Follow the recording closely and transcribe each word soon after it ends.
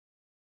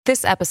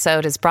This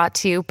episode is brought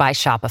to you by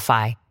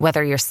Shopify.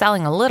 Whether you're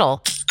selling a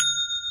little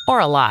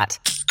or a lot,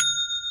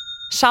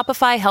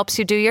 Shopify helps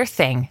you do your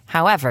thing,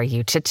 however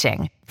you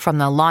cha-ching. From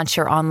the launch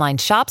your online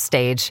shop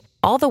stage,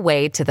 all the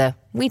way to the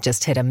we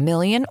just hit 1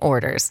 million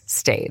orders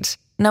stage.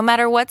 No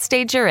matter what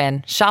stage you're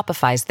in,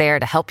 Shopify's there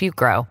to help you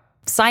grow.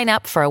 Sign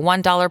up for a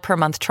 $1 per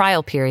month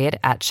trial period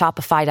at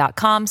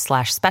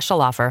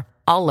shopify.com/special offer,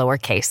 all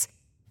lowercase.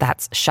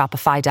 That's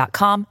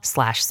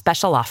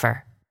shopify.com/special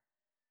offer.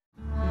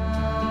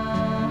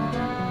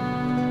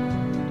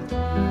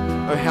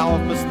 Oh, how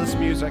I've missed this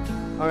music.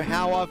 Oh,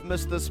 how I've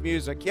missed this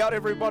music. Kia ora,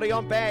 everybody,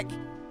 I'm back.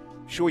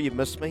 Sure you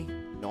missed me?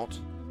 Not.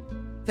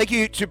 Thank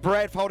you to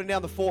Brad for holding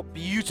down the fort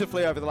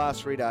beautifully over the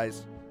last 3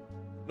 days.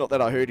 Not that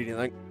I heard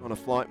anything on a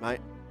flight, mate,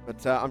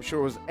 but I'm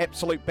sure it was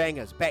absolute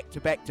bangers, back to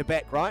back to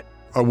back, right?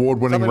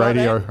 Award-winning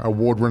radio.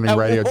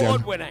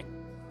 Award-winning.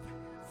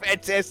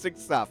 Fantastic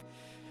stuff.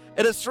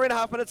 It is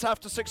 3.5 minutes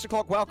after 6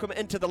 o'clock. Welcome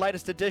into the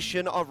latest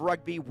edition of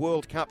Rugby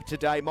World Cup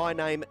today. My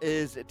name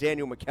is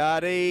Daniel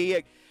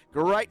McCarty.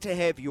 Great to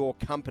have your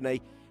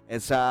company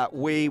as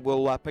we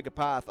will pick a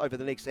path over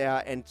the next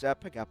hour and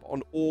pick up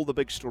on all the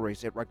big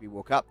stories at Rugby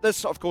World Cup.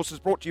 This, of course, is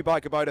brought to you by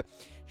Kubota,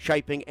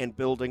 shaping and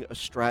building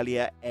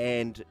Australia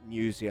and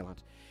New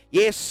Zealand.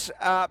 Yes,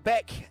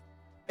 back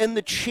in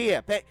the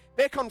chair,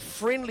 back on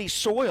friendly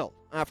soil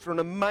after an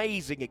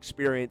amazing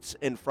experience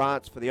in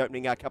France for the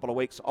opening couple of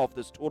weeks of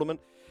this tournament.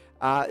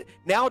 Now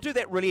I do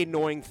that really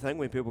annoying thing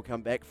when people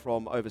come back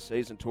from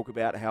overseas and talk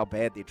about how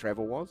bad their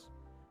travel was.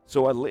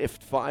 So I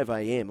left 5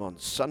 a.m. on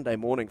Sunday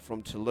morning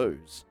from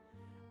Toulouse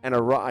and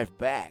arrived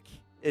back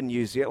in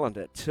New Zealand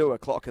at 2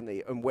 o'clock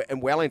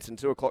in Wellington,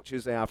 2 o'clock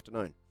Tuesday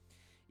afternoon.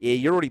 Yeah,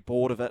 you're already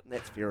bored of it, and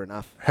that's fair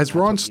enough. Has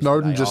Ron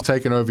Snowden just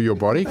taken over your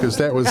body? Because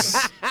that was...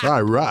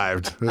 I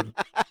arrived.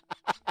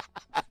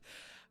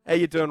 How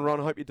you doing, Ron?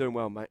 I hope you're doing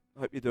well, mate.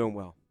 Hope you're doing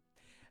well.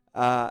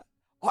 I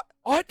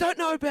don't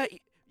know about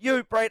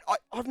you, Brad.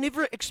 I've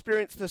never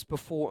experienced this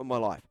before in my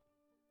life.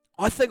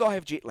 I think I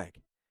have jet lag.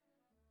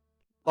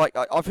 Like,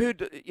 I've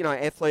heard,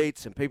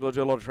 athletes and people who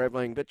do a lot of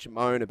travelling bitch and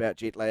moan about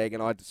jet lag,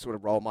 and I just sort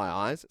of roll my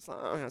eyes. It's like,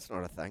 oh, that's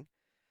not a thing.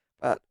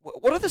 But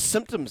what are the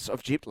symptoms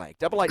of jet lag?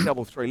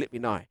 8833, let me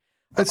know.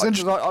 It's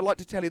interesting. I'd like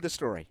to tell you the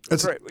story.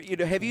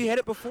 Have you had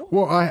it before?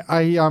 Well, I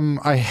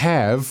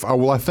have.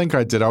 Well, I think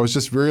I did. I was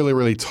just really,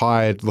 really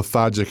tired,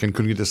 lethargic, and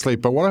couldn't get to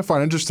sleep. But what I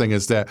find interesting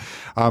is that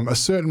a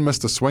certain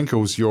Mr.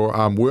 Swinkles, your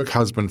work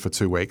husband for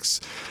 2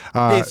 weeks,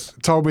 yes,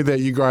 told me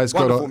that you guys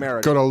got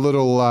a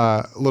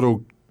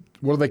little.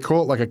 What do they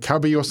call it? Like a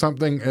cubby or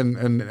something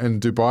in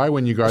Dubai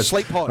when you guys...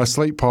 A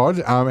sleep pod.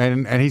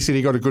 And he said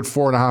he got a good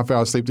 4.5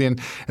 hours sleep then.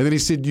 And then he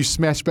said you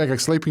smashed back a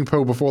sleeping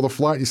pill before the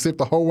flight. You slept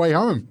the whole way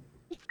home.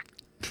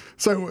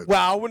 So...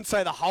 Well, I wouldn't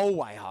say the whole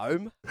way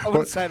home.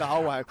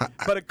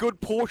 But a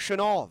good portion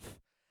of.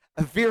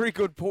 A very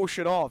good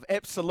portion of.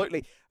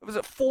 Absolutely. Was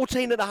it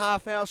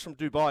 14.5 hours from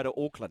Dubai to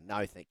Auckland?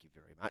 No, thank you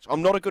very much.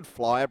 I'm not a good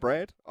flyer,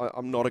 Brad.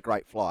 I'm not a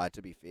great flyer,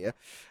 to be fair.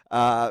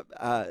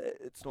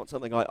 It's not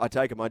something I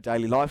take in my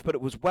daily life, but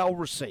it was well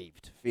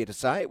received, fair to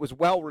say. It was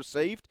well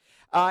received.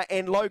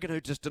 And Logan, who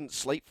just didn't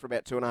sleep for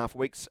about 2.5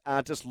 weeks,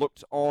 just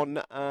looked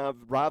on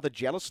rather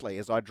jealously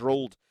as I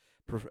drooled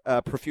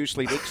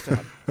profusely next to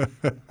him.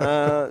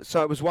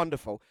 So it was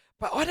wonderful.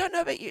 But I don't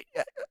know about you.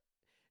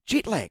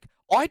 Jet lag.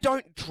 I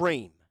don't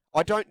dream.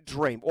 Well,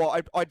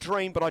 I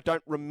dream, but I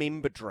don't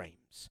remember dreams.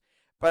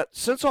 But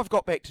since I've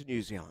got back to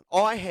New Zealand,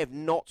 I have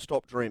not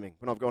stopped dreaming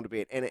when I've gone to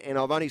bed. And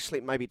I've only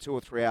slept maybe 2 or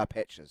 3 hour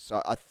patches.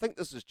 So I think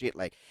this is jet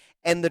lag.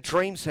 And the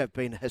dreams have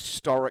been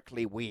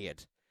historically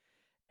weird.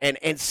 And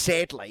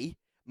sadly,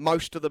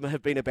 most of them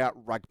have been about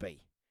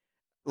rugby.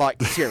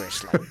 Like,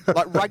 seriously.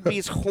 Like, rugby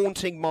is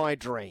haunting my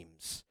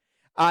dreams.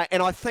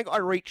 And I think I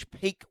reached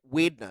peak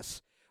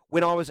weirdness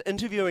when I was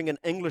interviewing an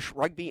English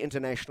rugby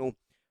international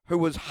who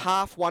was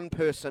half one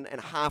person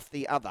and half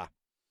the other.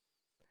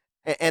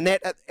 And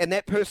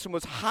that person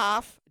was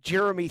half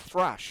Jeremy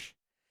Thrush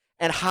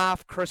and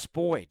half Chris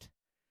Boyd.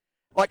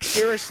 Like,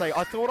 seriously,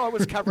 I thought I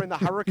was covering the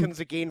Hurricanes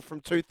again from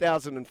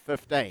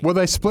 2015. Were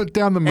they split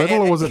down the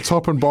middle, or was it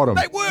top and bottom?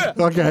 They were.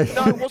 Okay.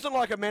 No, it wasn't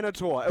like a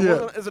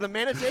Manator. Is it a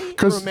manatee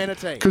or a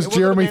manatee? Because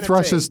Jeremy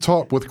Thrush is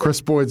top with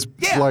Chris Boyd's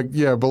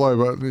below.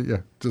 But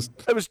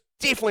It was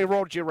definitely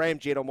Roger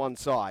Ramjet on one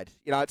side.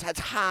 It's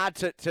hard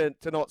to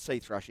not see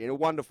Thrush. A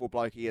wonderful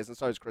bloke he is, and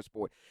so is Chris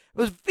Boyd. It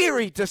was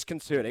very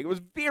disconcerting. It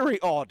was very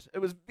odd. It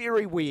was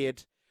very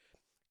weird.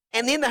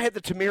 And then they had the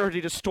temerity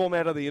to storm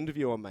out of the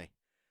interview on me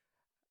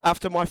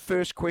after my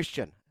first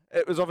question.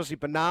 It was obviously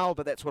banal,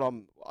 but that's what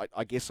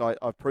I guess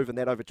I've proven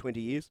that over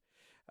 20 years.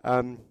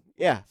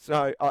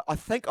 So I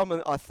think I'm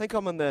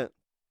in the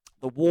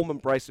warm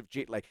embrace of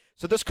jet lag.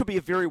 So this could be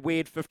a very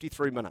weird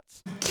 53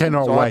 minutes.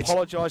 Cannot wait. I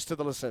apologise to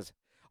the listeners.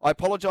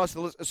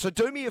 So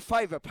do me a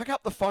favour, pick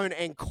up the phone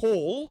and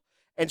call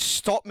and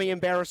stop me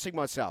embarrassing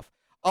myself.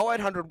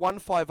 0800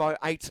 150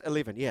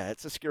 811. Yeah,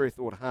 it's a scary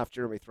thought. Half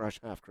Jeremy Thrush,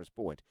 half Chris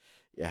Boyd.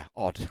 Yeah,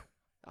 odd.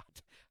 I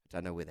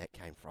don't know where that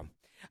came from.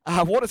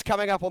 What is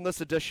coming up on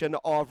this edition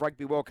of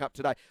Rugby World Cup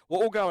today?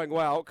 Well, all going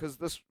well, because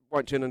this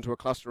won't turn into a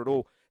cluster at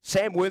all.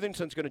 Sam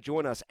Worthington's going to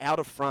join us out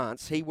of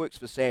France. He works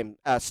for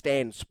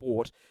Stan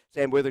Sport.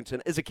 Sam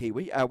Worthington is a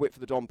Kiwi. Worked for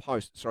the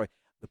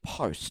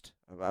Post.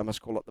 I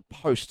must call it the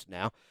Post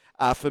now.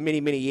 For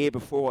many, many years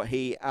before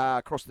he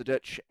crossed the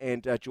ditch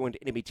and joined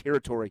enemy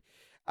territory.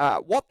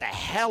 What the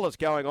hell is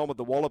going on with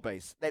the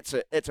Wallabies? That's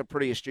a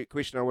pretty astute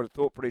question. I would have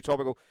thought pretty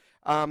topical.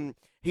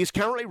 He's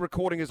currently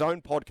recording his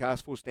own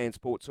podcast for Stan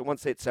Sport. So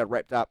once that's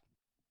wrapped up,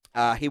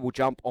 he will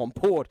jump on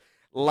board.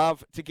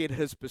 Love to get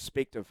his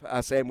perspective,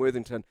 Sam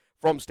Worthington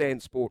from Stan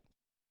Sport,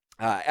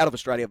 out of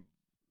Australia,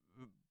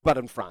 but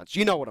in France.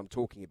 You know what I'm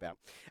talking about.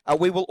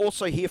 We will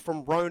also hear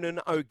from Ronan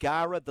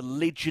O'Gara, the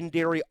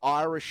legendary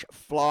Irish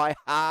fly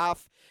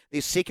half,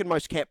 their second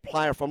most capped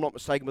player, if I'm not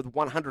mistaken, with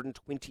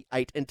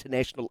 128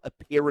 international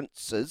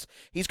appearances.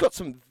 He's got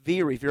some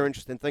very, very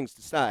interesting things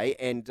to say,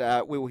 and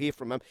we will hear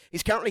from him.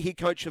 He's currently head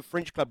coach of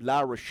French club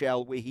La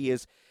Rochelle, where he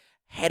has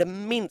had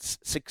immense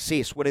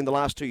success winning the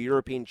last 2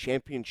 European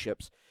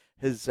championships.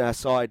 His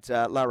side,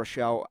 La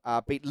Rochelle,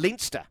 beat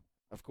Leinster,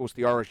 of course,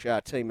 the Irish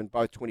team in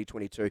both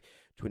 2022,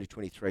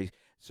 2023.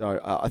 So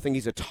I think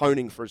he's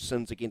atoning for his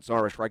sins against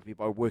Irish rugby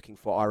by working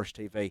for Irish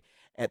TV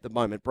at the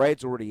moment.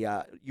 Brad's already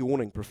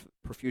yawning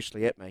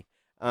profusely at me.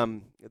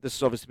 This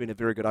has obviously been a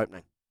very good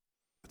opening.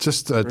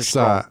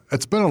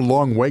 It's been a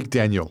long week,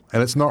 Daniel,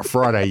 and it's not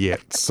Friday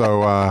yet.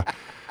 So I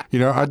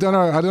don't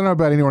know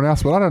about anyone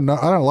else, but I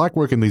don't like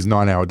working these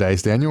 9-hour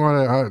days, Daniel.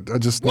 I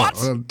just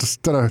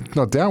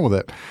not down with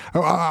it.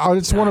 I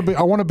just want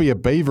to be a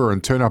beaver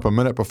and turn up a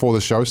minute before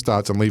the show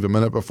starts and leave a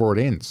minute before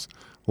it ends.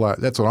 Like,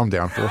 that's what I'm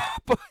down for.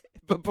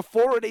 But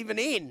before it even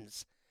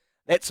ends,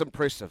 that's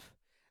impressive.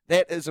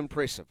 That is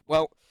impressive.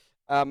 Well,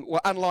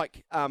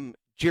 unlike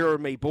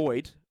Jeremy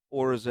Boyd,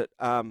 or is it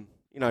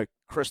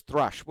Chris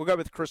Thrush? We'll go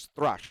with Chris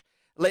Thrush.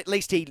 At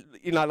least he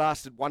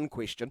lasted one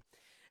question.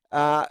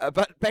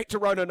 But back to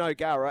Ronan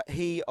O'Gara,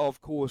 he, of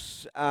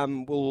course,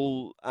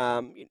 will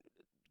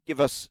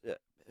give us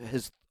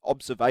his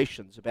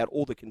observations about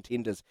all the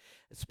contenders,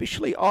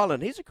 especially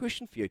Ireland. Here's a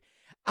question for you.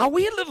 Are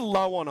we a little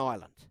low on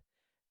Ireland?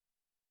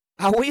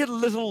 Are we a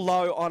little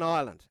low on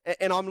Ireland?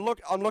 And I'm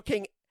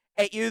looking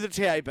at you, the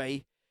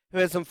TAB, who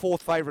has them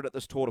fourth favourite at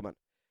this tournament.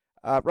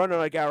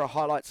 Ronan O'Gara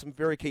highlights some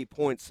very key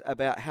points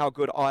about how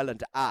good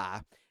Ireland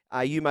are.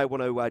 You may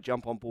want to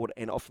jump on board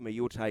and offer me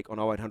your take on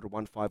 0800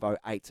 150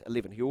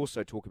 811. He'll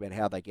also talk about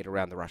how they get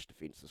around the rush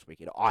defence this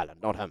weekend. Ireland,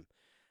 not him.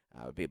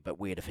 It would be a bit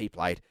weird if he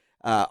played.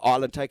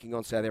 Ireland taking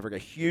on South Africa.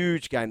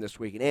 Huge game this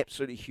weekend.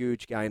 Absolutely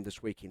huge game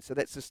this weekend. So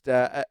that's just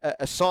a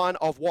sign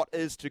of what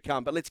is to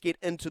come. But let's get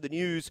into the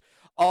news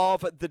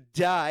of the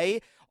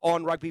day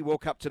on Rugby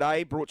World Cup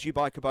today, brought to you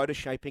by Kubota,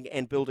 shaping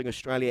and building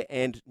Australia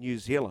and New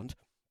Zealand.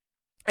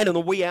 And in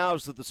the wee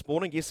hours of this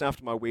morning, yes,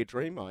 after my weird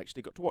dream, I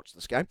actually got to watch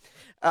this game.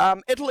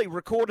 Italy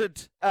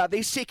recorded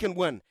their second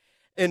win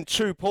in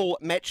two pool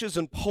matches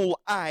in Pool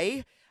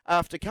A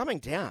after coming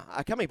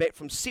back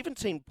from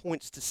 17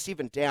 points to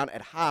 7 down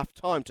at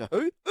half-time to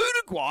who?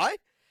 Uruguay.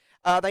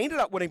 They ended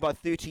up winning by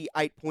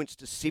 38 points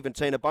to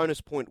 17, a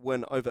bonus point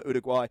win over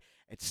Uruguay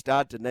at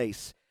Stade de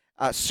Nice.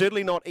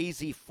 Certainly not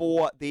easy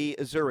for the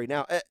Azzurri.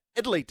 Now,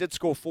 Italy did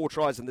score 4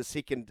 tries in the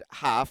second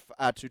half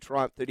to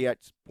triumph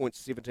 38 points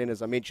to 17,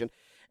 as I mentioned,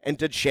 and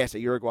did shatter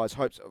Uruguay's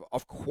hopes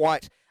of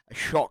quite a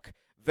shock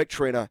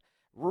victory in a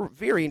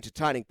very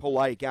entertaining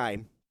Pool A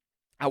game.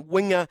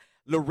 Winger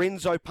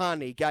Lorenzo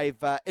Pani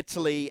gave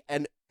Italy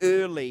an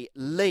early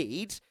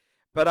lead,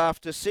 but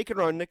after second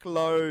row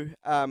Nicolo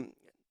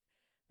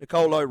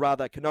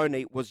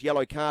Canoni was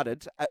yellow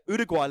carded,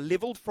 Uruguay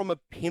levelled from a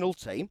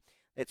penalty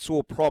that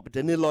saw prop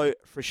Danilo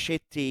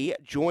Fraschetti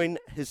join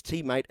his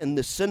teammate in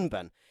the sin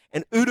bin.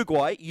 And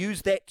Uruguay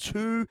used that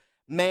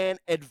two-man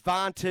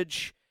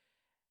advantage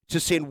to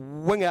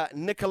send winger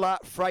Nicola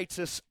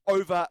Freitas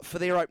over for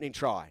their opening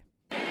try.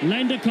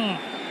 Lendekar,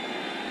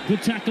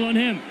 good tackle on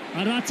him.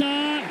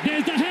 Arata,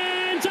 there's the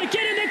hands, I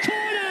get in the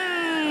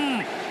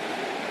corner!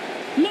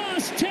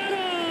 Los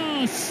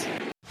Teros!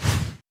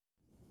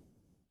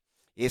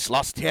 Yes,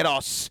 Los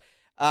Teros.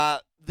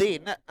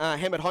 Then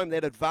hammered home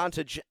that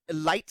advantage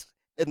late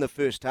in the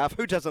first half.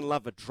 Who doesn't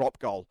love a drop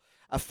goal?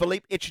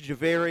 Philippe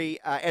Echeverri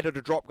added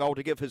a drop goal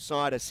to give his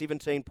side a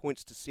 17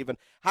 points to 7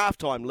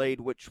 half-time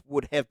lead, which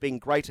would have been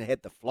greater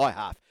had the fly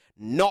half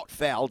not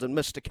fouled and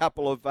missed a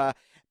couple of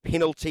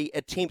penalty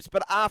attempts.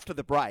 But after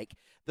the break,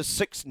 the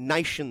Six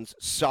Nations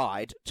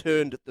side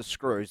turned the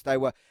screws. They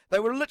were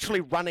literally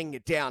running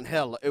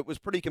downhill. It was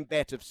pretty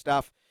combative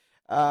stuff.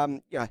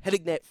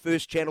 Hitting that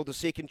first channel, the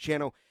second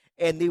channel,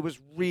 and there was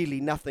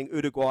really nothing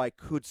Uruguay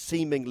could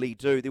seemingly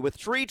do. There were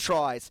 3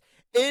 tries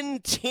in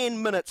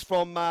 10 minutes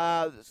from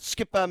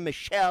skipper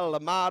Michel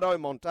Amado,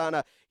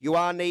 Montana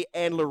Ioane,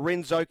 and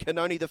Lorenzo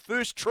Canoni. The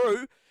first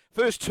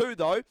 2,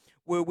 though,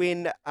 were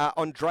when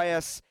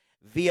Andreas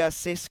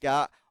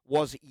Villaseca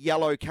was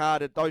yellow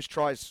carded. Those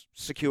tries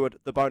secured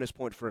the bonus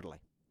point for Italy.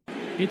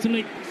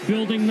 Italy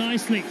building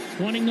nicely,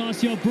 wanting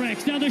Ignacio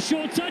Brex. Now the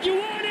short side,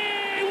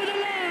 Ioane with a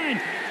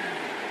line.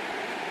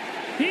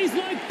 He's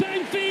like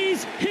bank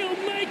fees, he'll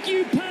make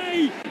you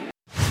pay.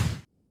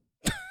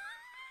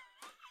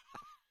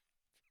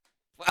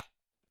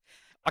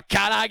 I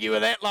can't argue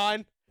with that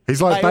line.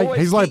 He's like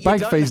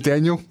bank fees,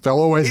 Daniel. They'll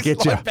always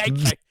get you.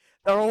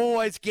 They'll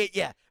always get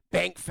you.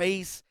 Bank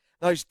fees,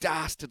 those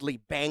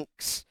dastardly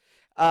banks.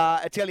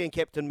 Italian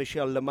captain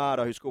Michel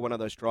Lombardo, who scored one of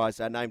those tries,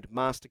 named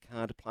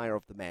MasterCard Player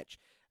of the Match.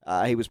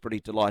 He was pretty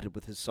delighted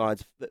with his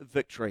side's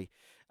victory.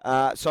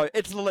 So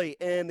Italy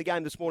in the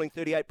game this morning,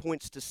 38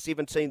 points to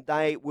 17.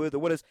 They were the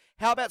winners.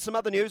 How about some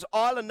other news?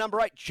 Ireland number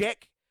 8,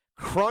 Jack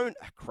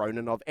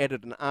Cronin, I've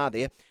added an R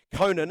there.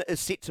 Conan is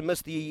set to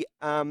miss the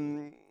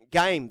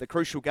the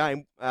crucial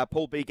game,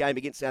 Pool B game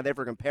against South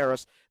Africa in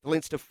Paris. The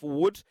Leinster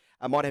forward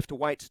might have to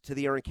wait to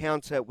their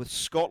encounter with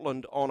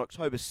Scotland on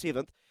October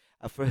 7th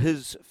for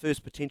his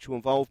first potential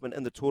involvement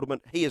in the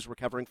tournament. He is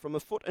recovering from a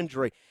foot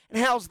injury.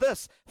 And how's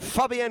this?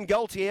 Fabien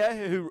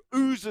Galtier, who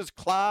oozes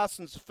class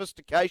and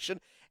sophistication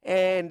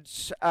and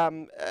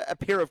a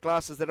pair of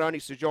glasses that only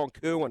Sir John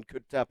Kirwan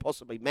could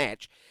possibly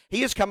match.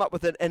 He has come up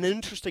with an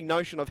interesting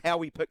notion of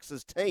how he picks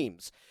his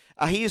teams.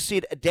 He has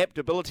said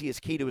adaptability is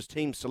key to his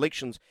team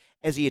selections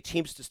as he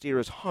attempts to steer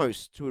his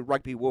host to a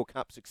Rugby World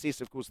Cup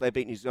success. Of course, they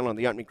beat New Zealand in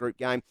the opening group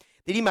game.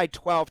 Then he made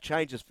 12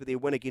 changes for their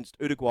win against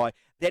Uruguay.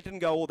 That didn't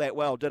go all that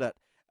well, did it?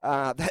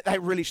 They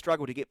really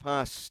struggled to get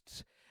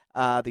past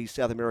the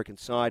South American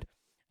side.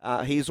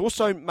 He has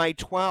also made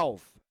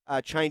 12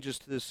 changes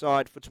to the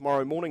side for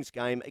tomorrow morning's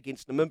game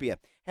against Namibia.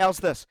 How's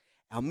this?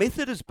 Our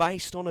method is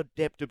based on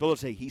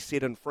adaptability, he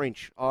said in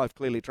French. I've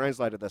clearly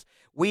translated this.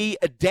 We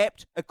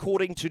adapt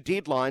according to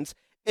deadlines.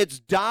 It's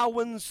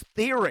Darwin's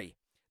theory.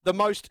 The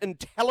most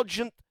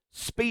intelligent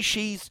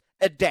species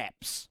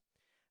adapts.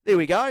 There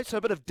we go. So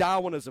a bit of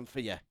Darwinism for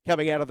you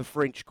coming out of the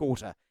French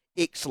Quarter.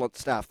 Excellent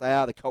stuff. They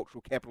are the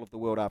cultural capital of the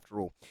world after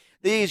all.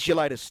 There's your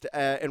latest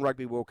in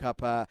Rugby World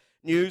Cup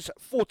news.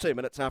 14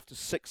 minutes after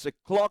 6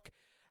 o'clock.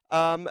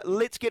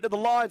 Let's get to the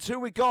lines. Who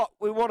we got?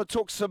 We want to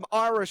talk some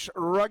Irish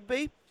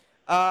rugby.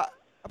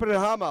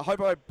 Apirihama,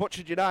 hope I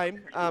butchered your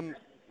name.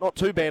 Not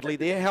too badly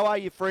there. How are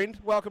you, friend?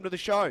 Welcome to the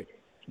show.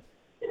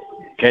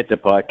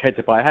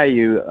 Katapai. Hey,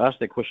 you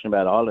asked a question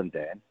about Ireland,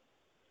 Dan.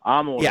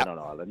 I'm all in on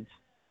Ireland.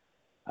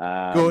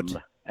 Good.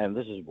 And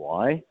this is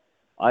why.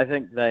 I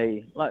think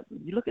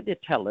you look at their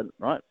talent,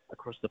 right,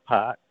 across the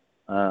park.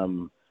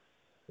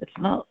 It's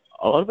not,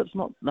 a lot of it's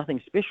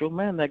nothing special,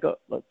 man. They got,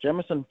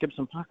 Jamison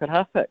Gibson Park at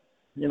halfback.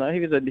 You know,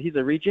 he's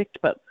a reject,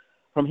 but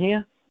from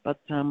here,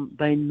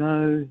 they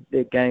know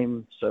their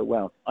game so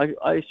well.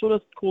 I sort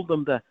of call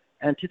them the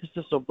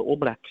antithesis of the All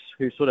Blacks,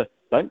 who sort of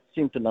don't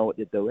seem to know what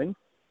they're doing,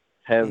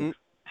 have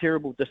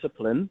terrible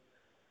discipline.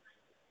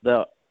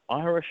 The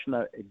Irish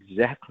know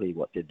exactly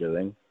what they're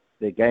doing.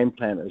 Their game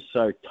plan is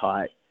so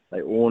tight.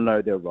 They all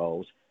know their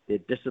roles. Their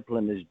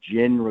discipline is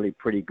generally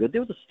pretty good.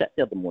 There was a stat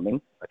the other morning.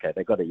 Okay,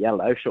 they got a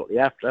yellow shortly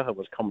after. It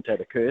was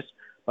commentator curse.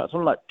 But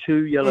something like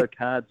 2 yellow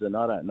cards in,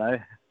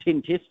 10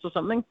 tests or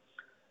something.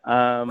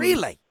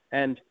 Really?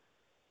 And,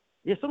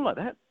 yeah, something like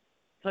that.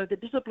 So the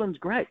discipline's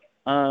great.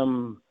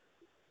 Man,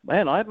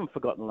 I haven't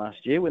forgotten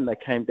last year when they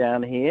came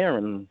down here,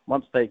 and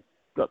once they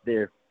got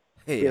their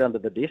head under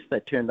the desk,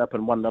 they turned up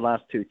and won the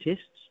last 2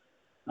 tests.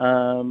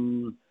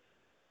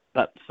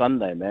 But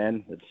Sunday,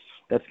 man,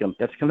 that's going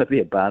to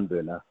be a barn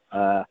burner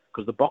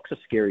because the Boks are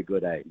scary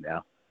good,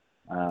 now.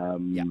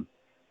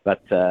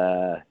 But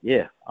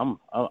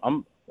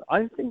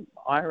I think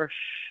Irish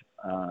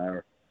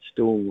are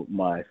still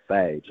my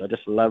faves. I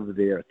just love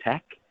their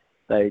attack.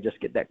 They just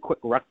get that quick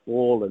ruck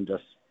ball and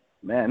just,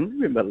 man,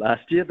 remember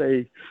last year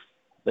they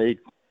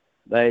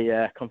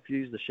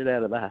confused the shit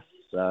out of us.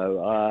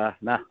 So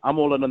I'm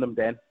all in on them,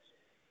 Dan.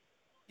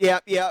 Yeah.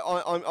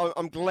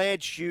 I'm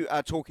glad you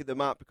are talking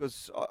them up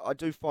because I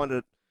do find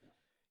it.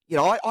 You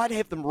know, I'd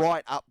have them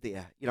right up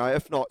there. You know,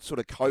 if not sort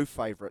of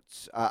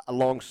co-favourites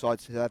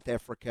alongside South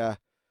Africa,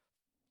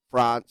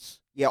 France.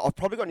 Yeah, I've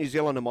probably got New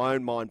Zealand in my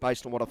own mind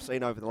based on what I've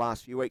seen over the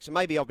last few weeks, and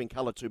maybe I've been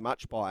coloured too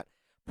much by it.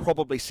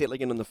 Probably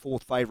settling in the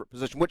 4th favourite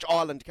position, which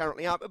Ireland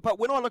currently are. But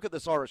when I look at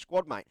this Irish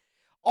squad, mate,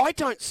 I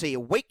don't see a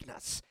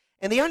weakness.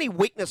 And the only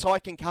weakness I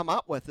can come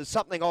up with is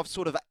something I've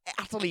sort of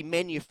utterly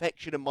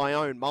manufactured in my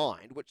own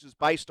mind, which is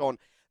based on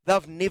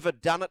they've never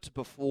done it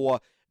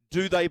before.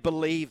 Do they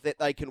believe that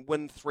they can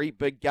win 3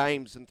 big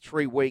games in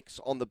 3 weeks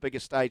on the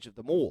biggest stage of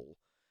them all?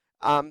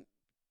 Do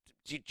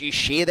you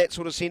share that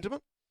sort of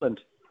sentiment?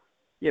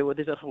 Yeah, well,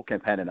 there's a whole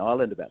campaign in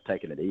Ireland about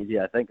taking it easy.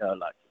 I think,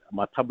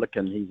 my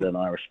publican, he's an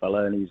Irish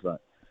fellow, and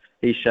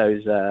he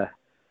shows the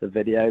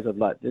videos of,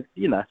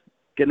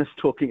 Guinness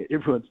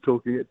everyone's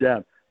talking it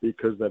down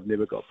because they've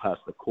never got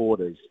past the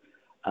quarters.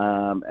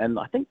 And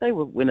I think they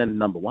were winning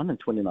number 1 in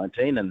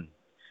 2019 and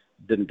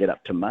didn't get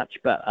up to much,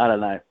 but I don't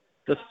know.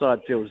 This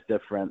side feels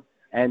different.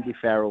 Andy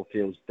Farrell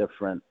feels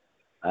different.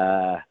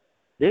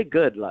 They're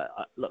good.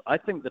 Look, I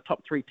think the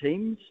top 3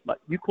 teams,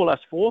 you call us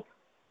 4th,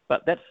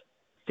 but that's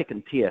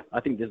second tier. I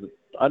think there's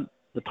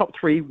the top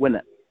 3 win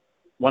it.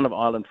 One of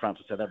Ireland, France,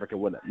 or South Africa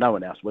win it. No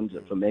one else wins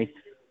it for me.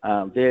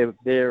 Those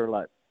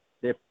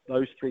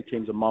 3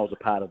 teams are miles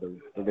apart of the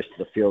rest of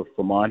the field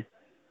for mine.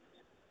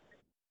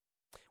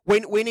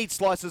 We need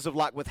slices of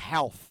luck with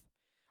health.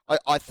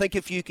 I think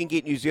if you can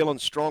get New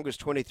Zealand's strongest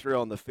 23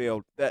 on the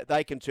field,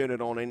 they can turn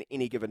it on in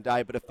any given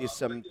day. But if there's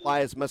some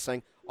players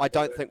missing, I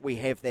don't think we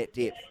have that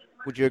depth.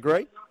 Would you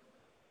agree?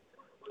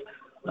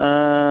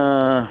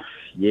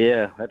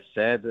 Yeah, that's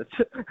sad.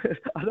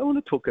 I don't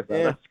want to talk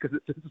about us because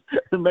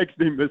it makes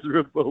me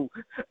miserable.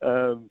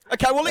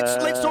 Okay, well,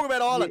 let's talk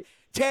about Ireland. Yeah.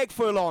 Tag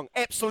Furlong,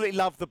 absolutely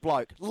love the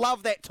bloke.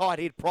 Love that tight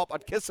head prop.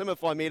 I'd kiss him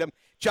if I met him.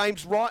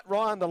 James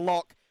Ryan the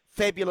lock,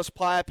 fabulous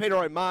player. Peter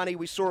O'Mahony,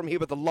 we saw him here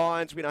with the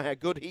Lions. We know how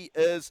good he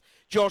is.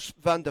 Josh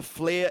van der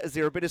Fleer, is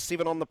there a better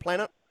 7 on the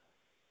planet?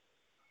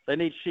 They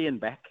need Sheehan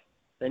back.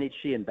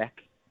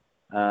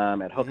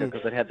 At hooker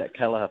because they had that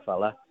Kelleher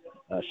fella.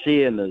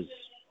 Sheehan's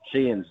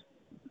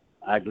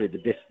arguably the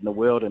best in the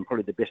world and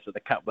probably the best of the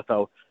cup with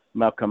old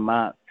Malcolm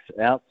Marx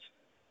out.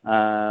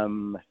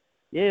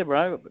 Yeah,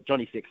 bro.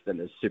 Johnny Sexton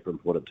is super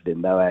important to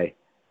them, though.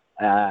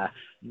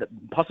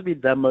 Possibly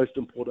the most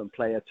important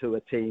player to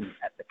a team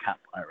at the cup,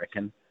 I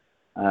reckon.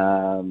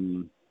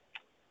 And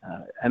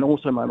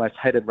also my most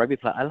hated rugby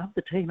player. I love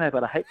the team,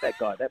 but I hate that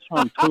guy. That's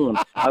why I'm torn.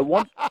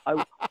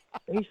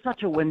 He's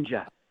such a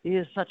whinger. He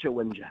is such a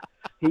whinger.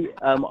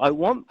 I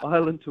want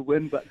Ireland to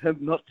win, but him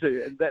not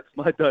to, and that's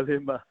my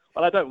dilemma.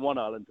 Well, I don't want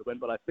Ireland to win,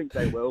 but I think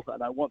they will,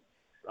 and I want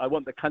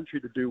the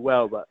country to do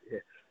well. But yeah,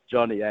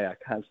 Johnny, I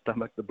can't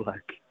stomach the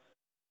bloke.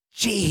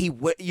 Gee,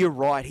 you're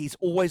right. He's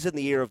always in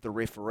the ear of the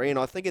referee, and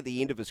I think at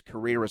the end of his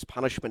career, as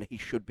punishment, he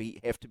should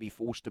have to be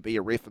forced to be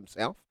a ref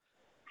himself.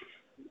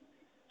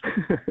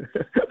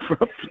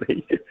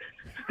 Probably.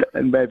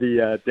 And maybe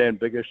Dan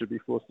Bigger should be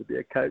forced to be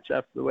a coach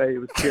after the way he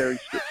was tearing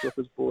strips off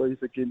his boys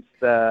against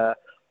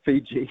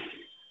Fiji.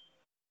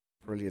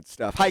 Brilliant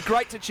stuff. Hey,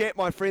 great to chat,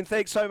 my friend.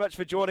 Thanks so much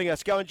for joining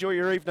us. Go enjoy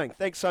your evening.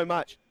 Thanks so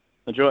much.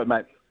 Enjoy it,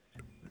 mate.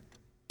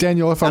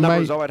 Daniel, if I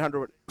may,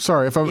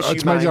 sorry, if I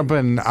may jump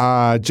in,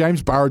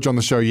 James Burridge on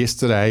the show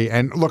yesterday,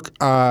 and look,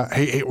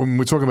 when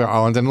we're talking about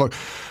Ireland, and look,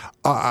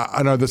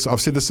 I know this.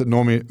 I've said this at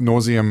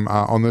nauseum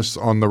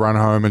on the run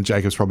home, and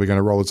Jacob's probably going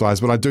to roll his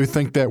eyes. But I do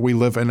think that we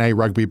live in a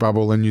rugby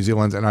bubble in New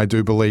Zealand, and I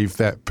do believe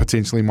that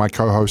potentially my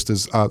co-host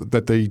is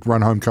that the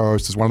run home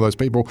co-host is one of those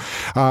people.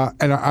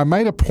 And I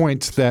made a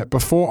point that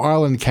before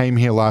Ireland came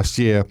here last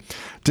year,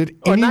 did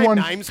anyone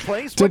name names,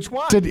 please? Did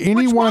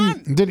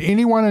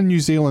anyone in New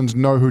Zealand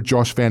know who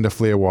Josh van der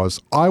Fleer was?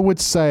 I would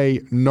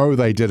say no,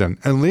 they didn't,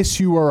 unless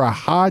you were a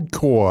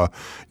hardcore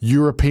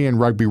European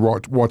rugby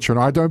watcher. And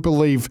I don't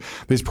believe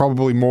there's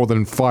probably more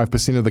than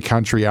 5% of the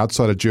country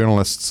outside of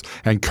journalists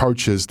and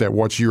coaches that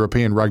watch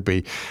European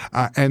rugby.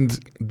 And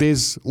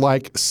there's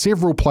like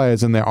several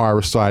players in their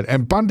Irish side.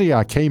 And Bundy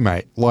Archie,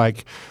 mate,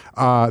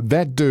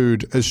 that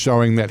dude is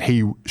showing that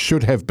he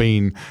should have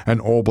been an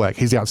All Black.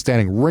 He's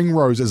outstanding.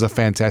 Ringrose is a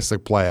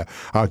fantastic player.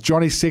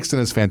 Johnny Sexton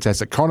is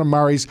fantastic. Conor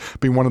Murray's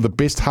been one of the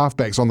best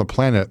halfbacks on the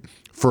planet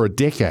for a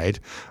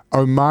decade.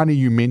 O'Mahony,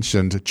 you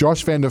mentioned.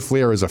 Josh van der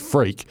Fleer is a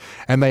freak.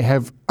 And they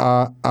have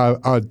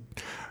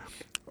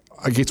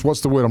I guess what's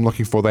the word I'm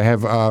looking for? They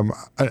have an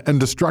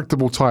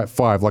indestructible type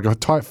 5, like a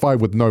type 5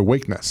 with no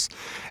weakness.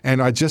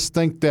 And I just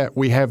think that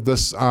we have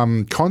this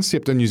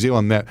concept in New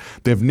Zealand that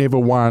they've never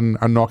won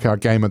a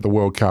knockout game at the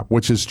World Cup,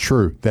 which is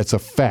true. That's a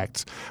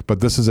fact. But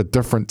this is a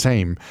different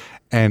team,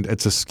 and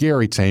it's a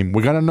scary team.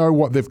 We're going to know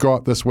what they've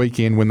got this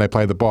weekend when they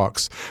play the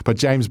Box. But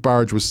James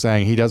Burridge was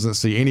saying he doesn't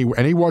see any,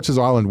 and he watches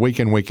Ireland week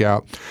in, week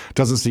out,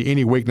 doesn't see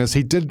any weakness.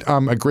 He did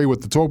agree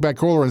with the talkback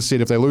caller and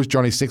said if they lose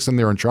Johnny Sexton,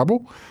 they're in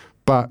trouble.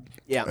 But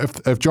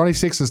if Johnny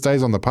Sexton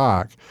stays on the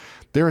park,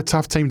 they're a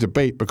tough team to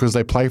beat because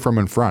they play from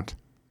in front.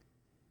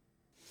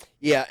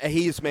 Yeah,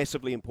 he is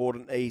massively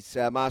important. He's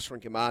master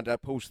and commander,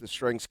 pulls the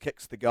strings,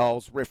 kicks the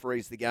goals,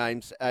 referees the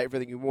games,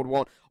 everything you would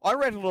want. I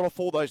rattled off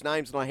all those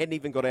names and I hadn't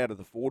even got out of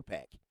the forward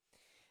pack.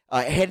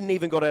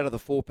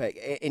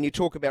 And you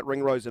talk about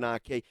Ringrose and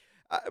Archie.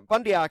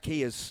 Bundy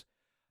Archie is,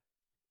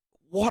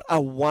 what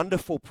a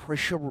wonderful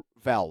pressure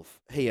valve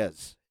he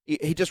is.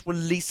 He just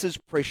releases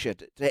pressure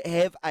to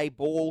have a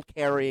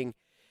ball-carrying,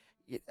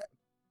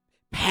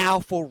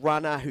 powerful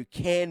runner who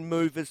can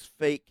move his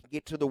feet,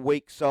 get to the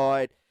weak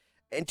side,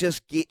 and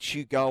just gets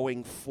you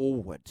going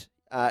forward.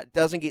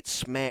 Doesn't get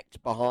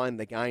smacked behind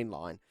the gain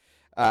line.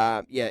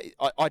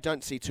 I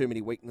don't see too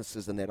many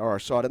weaknesses in that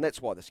Irish side, and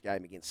that's why this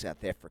game against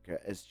South Africa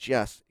is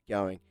just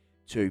going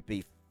to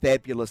be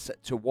fabulous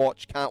to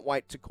watch. Can't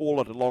wait to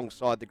call it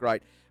alongside the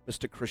great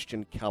Mr.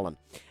 Christian Cullen.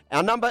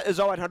 Our number is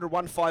 0800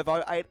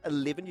 150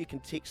 811. You can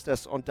text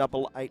us on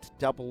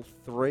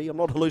 8833. I'm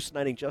not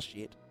hallucinating just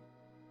yet.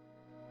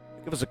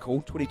 Give us a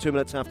call, 22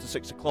 minutes after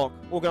 6 o'clock.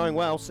 All going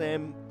well.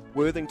 Sam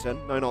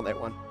Worthington, no, not that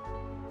one.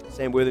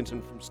 Sam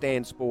Worthington from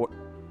Stan Sport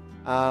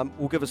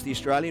will give us the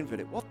Australian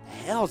verdict. What the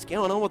hell's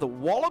going on with the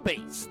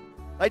Wallabies?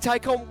 They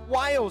take on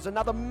Wales,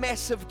 another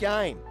massive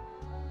game.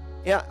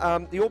 Yeah,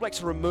 the All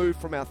Blacks are removed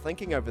from our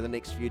thinking over the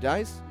next few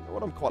days. You know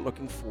what? I'm quite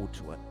looking forward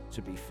to it,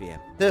 to be fair.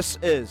 This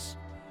is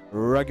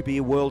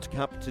Rugby World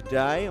Cup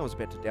today. I was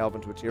about to delve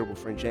into a terrible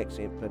French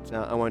accent, but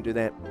I won't do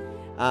that.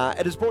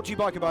 It is brought to you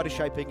by Kubota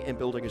Shaping and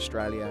Building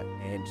Australia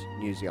and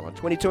New Zealand.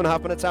 22 and a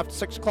half minutes after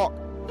 6 o'clock.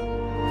 One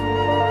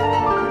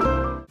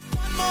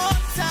more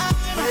time,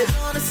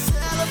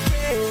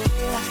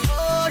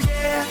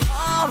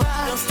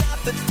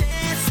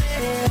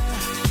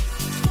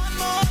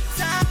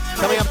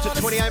 Coming up to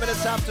 28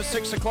 minutes after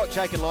 6 o'clock,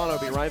 Jake and Lionel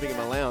will be raving in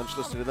my lounge.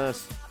 Listen to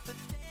this.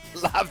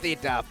 Love their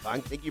Daft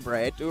Punk. Thank you,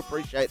 Brad. Do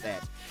appreciate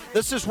that.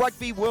 This is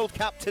Rugby World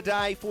Cup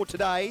today,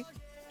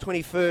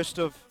 21st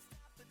of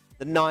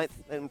the 9th.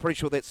 I'm pretty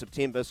sure that's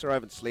September, so I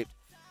haven't slept.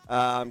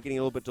 I'm getting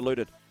a little bit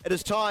deluded. It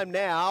is time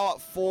now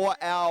for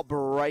our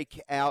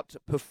breakout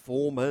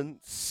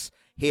performance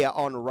here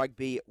on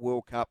Rugby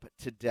World Cup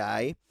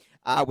today.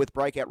 With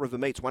Breakout River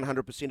Meats,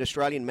 100%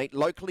 Australian meat,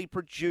 locally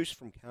produced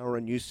from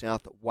Cowra, New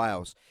South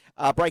Wales.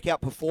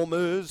 Breakout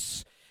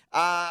performers.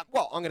 I'm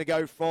going to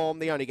go from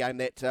the only game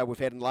that we've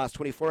had in the last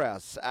 24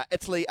 hours.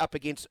 Italy up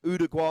against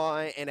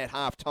Uruguay, and at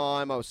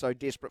half-time I was so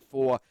desperate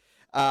for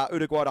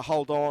Uruguay to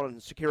hold on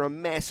and secure a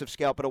massive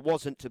scalp, but it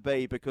wasn't to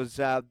be because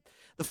the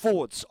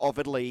forwards of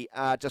Italy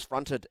just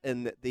fronted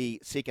in the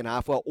second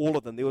half. Well, all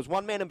of them. There was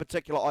one man in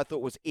particular I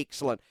thought was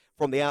excellent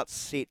from the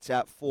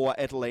outset for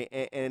Italy,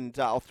 and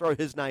I'll throw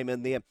his name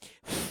in there.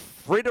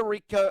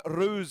 Federico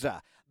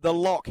Ruza, the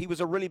lock. He was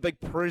a really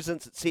big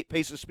presence at set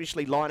piece,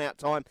 especially line-out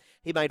time.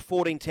 He made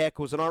 14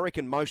 tackles, and I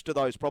reckon most of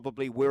those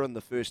probably were in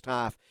the first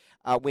half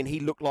when he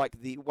looked like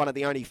one of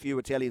the only few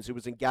Italians who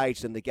was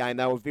engaged in the game.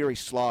 They were very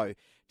slow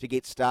to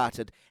get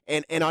started.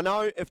 And I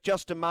know if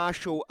Justin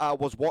Marshall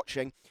was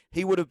watching,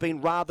 he would have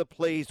been rather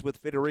pleased with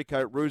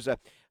Federico Ruza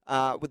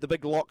with the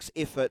big locks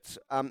efforts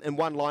in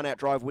one line-out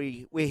drive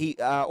where he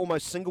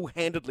almost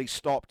single-handedly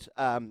stopped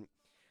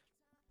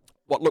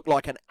what looked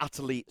like an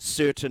utterly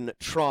certain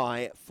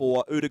try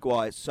for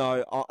Uruguay.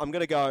 So I'm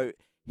going to go,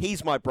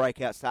 he's my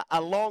breakout star.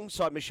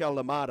 Alongside Michel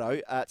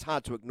Lombardo, it's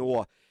hard to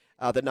ignore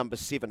the number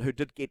 7, who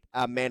did get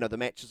man of the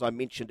match, as I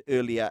mentioned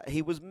earlier.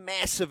 He was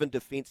massive in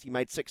defence. He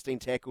made 16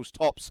 tackles,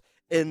 tops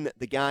in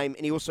the game,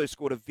 and he also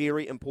scored a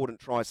very important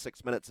try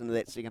 6 minutes into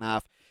that second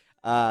half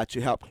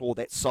to help claw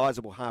that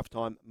sizable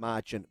halftime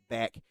margin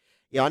back.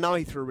 Yeah, I know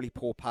he threw a really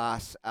poor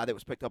pass that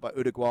was picked up by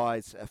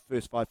Uruguay's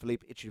first five,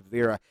 Felipe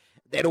Echeverria.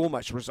 That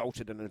almost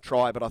resulted in a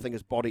try, but I think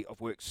his body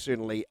of work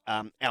certainly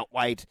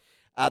outweighed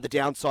the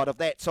downside of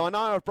that. So I know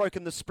I've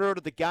broken the spirit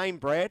of the game,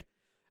 Brad,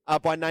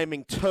 by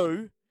naming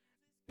 2,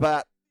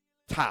 but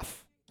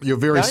tough. You're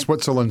very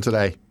Switzerland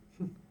today.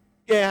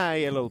 Yeah,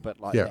 a little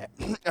bit like that.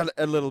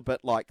 a little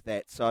bit like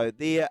that. So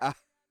they are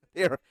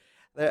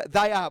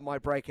my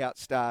breakout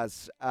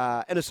stars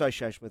in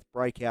association with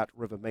Breakout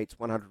River Meats,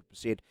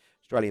 100%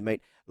 Australian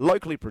meat,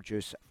 locally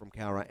produced from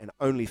Cowra and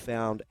only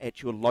found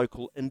at your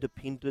local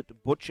independent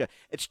butcher.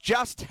 It's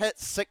just hit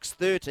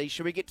 6:30.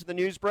 Should we get to the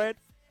news, Brad?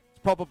 It's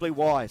probably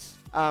wise.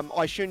 I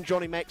assume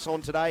Johnny Mac's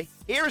on today.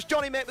 Here is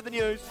Johnny Mac with the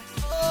news.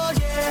 Oh,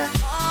 yeah,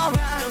 all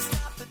right.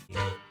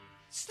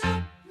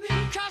 Stop me,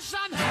 'cause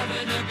I'm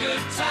having a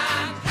good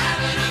time,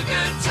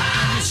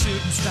 I'm a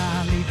shooting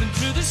star leaping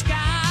through the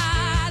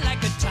sky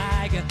like a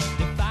tiger,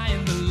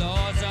 defying the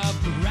laws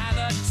of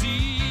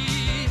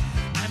gravity.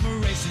 I'm a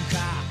racing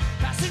car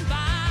passing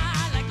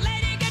by like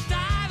Lady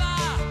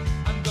Godiva.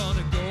 I'm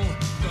gonna go,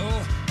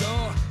 go,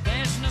 go.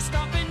 There's no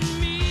stopping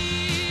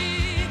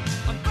me.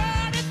 I'm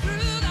burning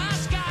through the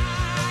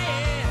sky,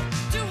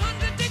 yeah.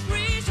 200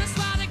 degrees, that's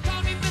why they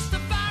call me Mr.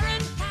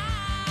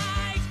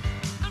 Fahrenheit.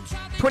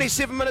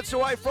 27 minutes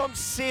away from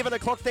 7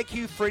 o'clock. Thank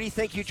you, Freddie.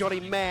 Thank you, Johnny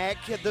Mac.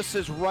 This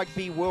is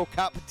Rugby World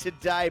Cup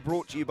today,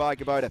 brought to you by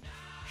Kubota,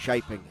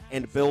 shaping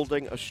and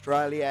building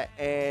Australia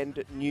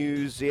and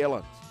New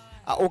Zealand.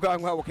 All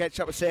going well. We'll catch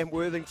up with Sam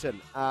Worthington,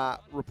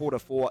 reporter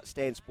for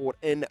Stan Sport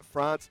in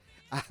France.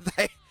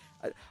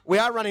 We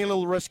are running a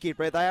little risk here,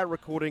 Brad. They are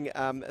recording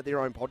their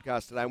own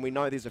podcast today, and we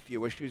know there's a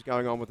few issues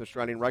going on with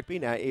Australian rugby.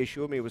 Now, he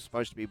assured me it was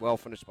supposed to be well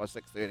finished by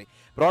 6:30,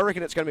 but I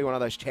reckon it's going to be one of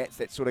those chats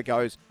that sort of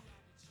goes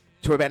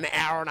to about an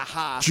hour and a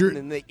half, and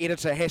then the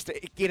editor has to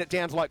get it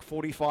down to like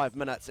 45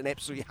 minutes and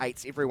absolutely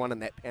hates everyone in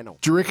that panel.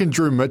 Do you reckon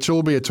Drew Mitchell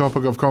will be a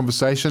topic of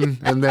conversation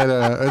in that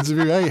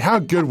interview? Hey, how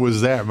good was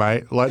that,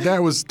 mate? Like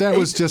that was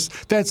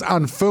just, that's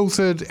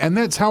unfiltered, and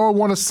that's how I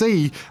want to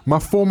see my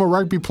former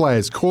rugby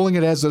players, calling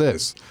it as it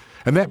is.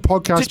 And that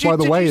podcast, by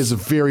the way, is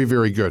very,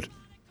 very good.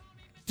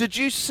 Did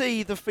you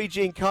see the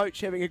Fijian coach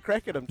having a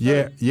crack at him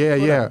too?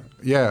 Yeah.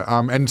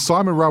 And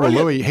Simon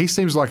Rawalui, he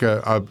seems like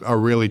a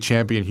really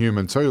champion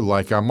human too.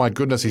 Like, my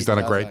goodness, he's done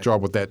a great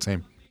job with that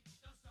team.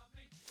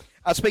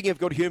 Speaking of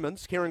good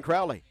humans, Kieran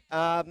Crowley.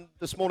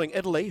 This morning,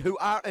 Italy, who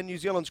are in New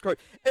Zealand's group.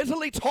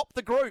 Italy topped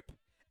the group.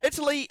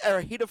 Italy are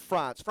ahead of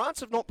France. France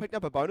have not picked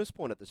up a bonus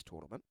point at this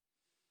tournament.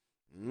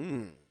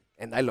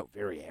 And they look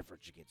very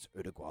average against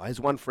Uruguay. As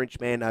one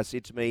Frenchman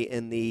said to me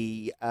in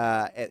the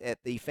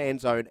at the fan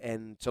zone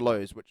in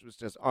Toulouse, which was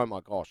just, oh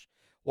my gosh,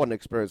 what an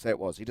experience that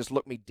was. He just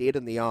looked me dead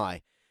in the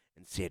eye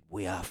and said,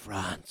 "We are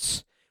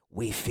France.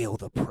 We feel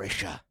the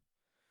pressure."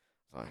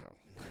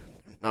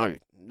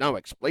 No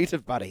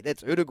expletive, buddy.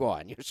 That's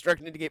Uruguay, and you're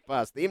struggling to get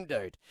past them,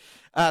 dude.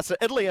 So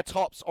Italy are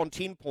tops on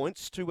 10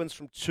 points, 2 wins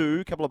from 2,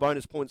 a couple of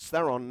bonus points.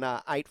 They're on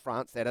 8,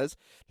 France, that is,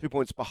 2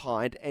 points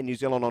behind, and New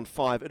Zealand on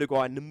 5.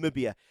 Uruguay and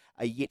Namibia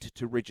are yet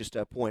to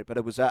register a point, but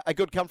it was a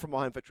good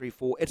come-from-behind victory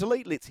for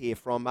Italy. Let's hear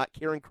from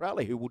Kieran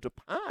Crowley, who will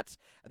depart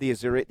the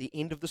Azuri at the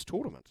end of this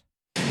tournament.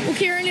 Well,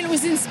 Kieran, it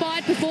was an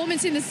inspired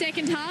performance in the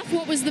second half.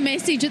 What was the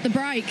message at the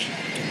break?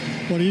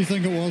 What do you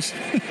think it was?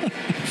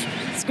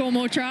 Score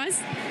more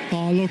tries?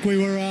 Oh, look, we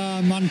were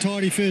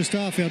untidy first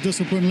half. Our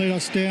discipline let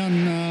us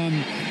down.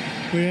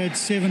 We had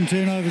 7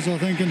 turnovers, I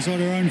think,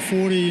 inside our own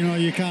 40.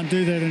 You can't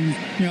do that. And,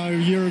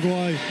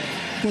 Uruguay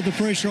put the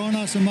pressure on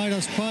us and made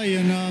us pay.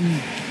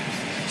 And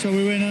so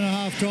we went in at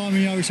half-time.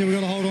 We said we've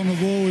got to hold on the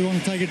ball. We want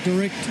to take it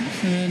direct.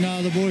 And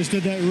the boys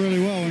did that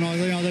really well. And,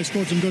 they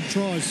scored some good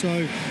tries.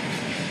 So,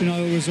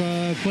 it was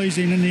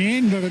pleasing in the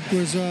end, but it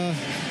was a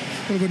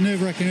little bit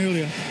nerve-wracking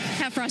earlier.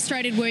 How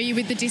frustrated were you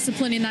with the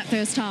discipline in that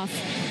first half?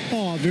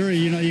 Oh, very.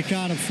 You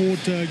can't afford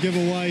to give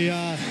away,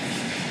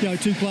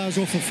 2 players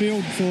off the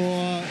field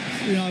for,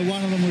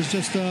 one of them was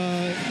just,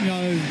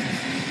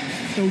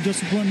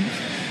 ill-disciplined.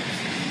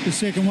 The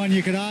second one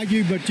you could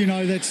argue, but,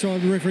 that's the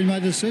referee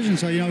made the decision,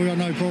 so, we've got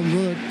no problem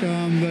with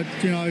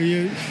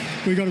it.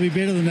 We've got to be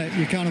better than that.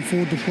 You can't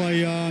afford to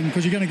play,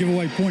 because you're going to give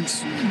away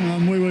points.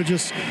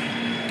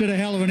 We did a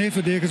hell of an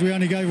effort there because we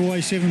only gave away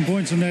 7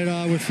 points in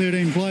that with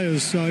 13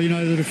 players, so,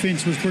 the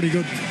defence was pretty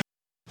good.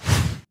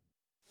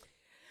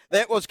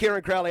 That was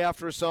Kieran Crowley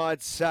after a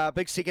side's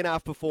big second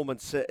half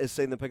performance has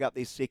seen them pick up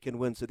their second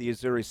win, so the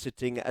Azuris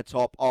sitting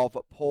atop of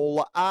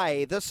Pool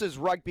A. This is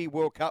Rugby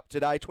World Cup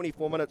today,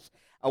 24 minutes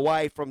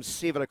away from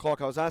 7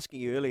 o'clock. I was asking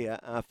you earlier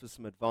for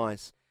some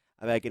advice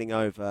about getting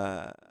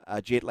over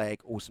jet lag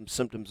or some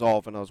symptoms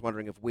of, and I was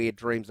wondering if weird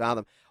dreams are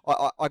them.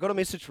 I got a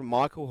message from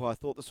Michael who I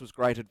thought this was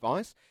great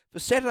advice. For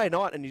Saturday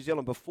night in New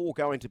Zealand, before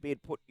going to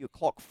bed, put your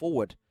clock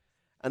forward.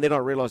 And then I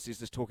realised he's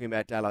just talking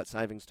about daylight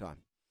savings time.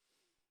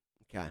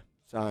 Okay.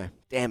 So,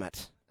 damn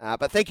it.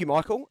 But thank you,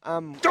 Michael.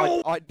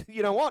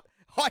 You know what?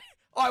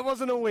 I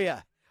wasn't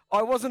aware.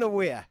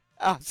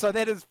 So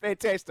that is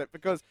fantastic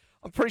because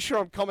I'm pretty sure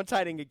I'm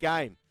commentating a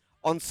game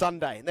on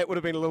Sunday, and that would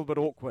have been a little bit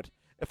awkward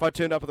if I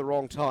turned up at the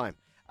wrong time.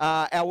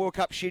 Our World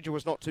Cup schedule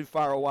is not too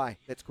far away.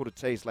 That's called a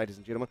tease, ladies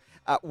and gentlemen.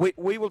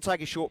 We will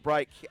take a short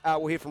break.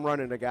 We'll hear from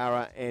Ronan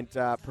Nagara, and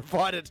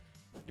provided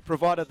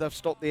they've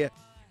stopped their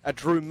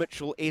Drew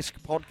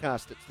Mitchell-esque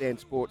podcast at Stan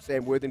Sports,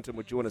 Sam Worthington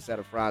will join us out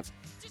of France.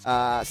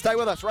 Stay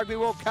with us. Rugby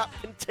World Cup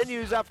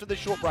continues after the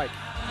short break.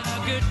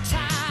 A good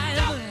time.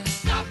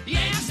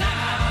 Yes,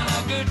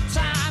 a good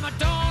time. I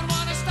don't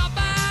want to stop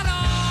at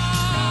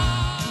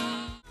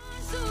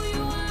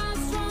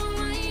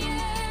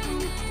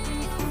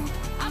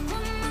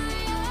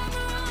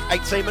all.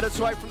 18 minutes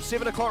away from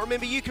 7 o'clock.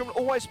 Remember, you can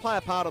always play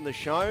a part on the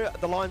show.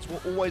 The lines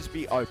will always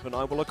be open.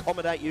 I will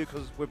accommodate you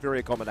because we're very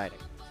accommodating.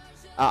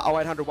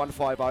 0800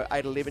 150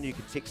 811. You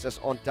can text us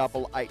on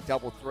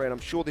 8833, and I'm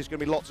sure there's going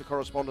to be lots of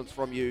correspondence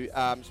from you,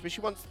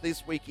 especially once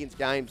this weekend's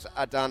games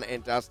are done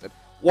and dusted.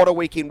 What a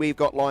weekend we've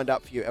got lined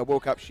up for you. Our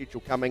World Cup schedule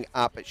coming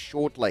up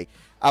shortly.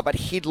 But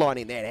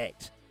headlining that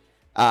act,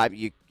 that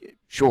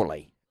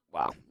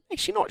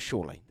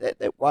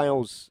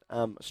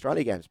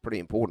Wales-Australia game is pretty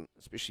important,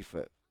 especially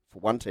for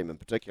one team in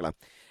particular.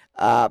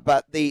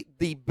 But the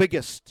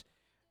biggest...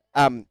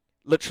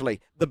 literally,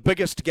 the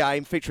biggest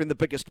game featuring the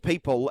biggest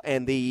people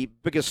and the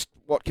biggest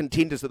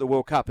contenders at the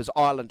World Cup is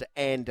Ireland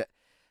and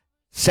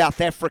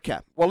South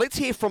Africa. Well, let's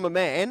hear from a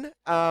man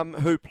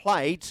who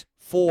played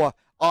for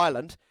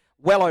Ireland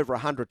well over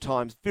 100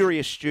 times. Very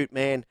astute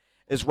man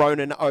is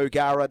Ronan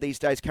O'Gara these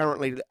days,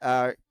 currently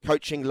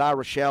coaching La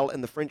Rochelle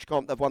in the French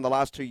comp. They've won the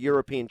last 2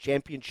 European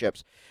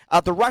championships.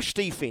 The rush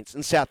defence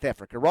in South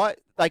Africa, right?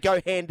 They go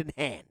hand in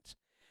hand.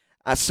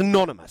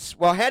 Synonymous.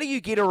 Well, how do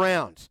you get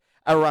around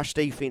a rush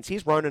defence?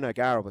 Here's Ronan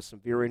O'Gara with some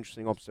very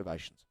interesting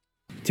observations.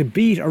 To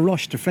beat a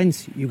rush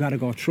defence, you got to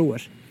go through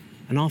it.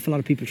 An awful lot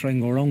of people try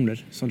and go around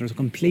it. So there's a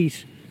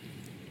complete,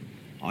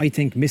 I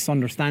think,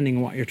 misunderstanding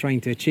of what you're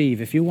trying to achieve.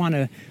 If you want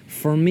to,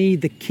 for me,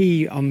 the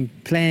key on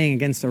playing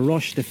against a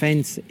rush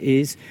defence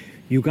is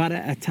you got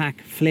to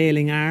attack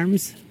flailing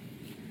arms.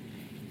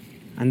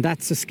 And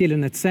that's a skill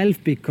in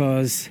itself,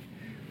 because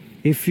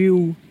if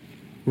you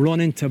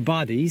run into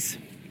bodies,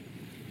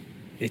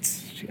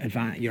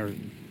 you're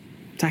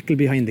tackle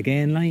behind the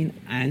gain line,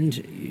 and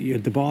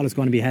the ball is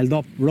going to be held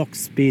up. Ruck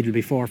speed will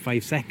be 4 or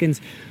 5 seconds.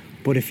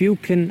 But if you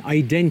can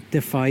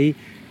identify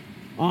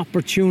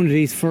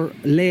opportunities for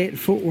late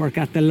footwork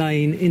at the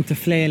line into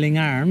flailing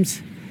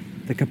arms,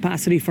 the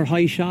capacity for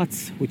high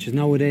shots, which is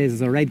nowadays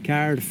is a red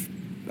card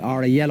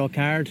or a yellow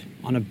card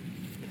on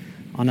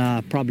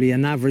a probably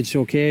an average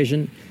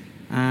occasion.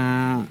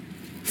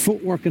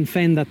 Footwork and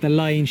fend at the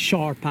line,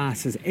 short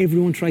passes.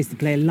 Everyone tries to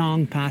play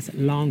long pass.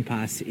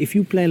 If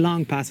you play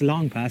long pass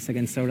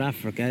against South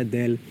Africa,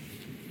 they'll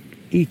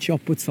eat you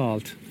up with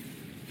salt.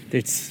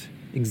 That's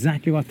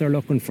exactly what they're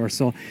looking for.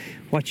 So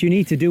what you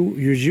need to do,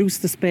 reduce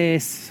the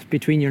space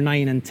between your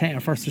 9 and 10, or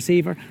first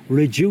receiver,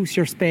 reduce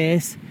your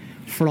space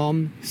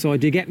from, so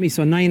do you get me?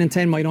 So 9 and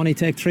 10 might only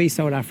take 3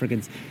 South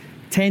Africans.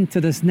 10 to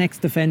this next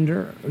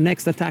defender,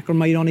 next attacker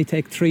might only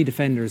take 3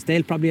 defenders.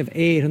 They'll probably have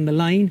 8 on the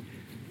line.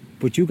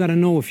 But you got to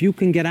know if you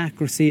can get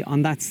accuracy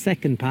on that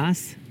second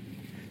pass.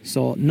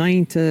 So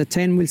 9 to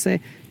 10, we'll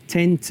say.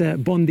 10 to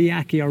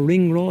Bundyaki or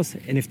Ringrose.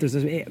 And if there's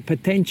a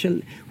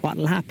potential, what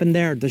will happen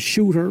there, the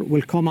shooter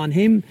will come on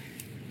him.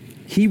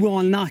 he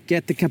will not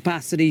get the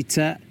capacity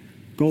to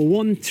go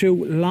one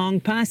through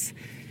long pass.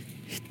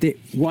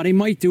 What he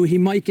might do, he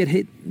might get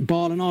hit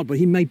ball and all, but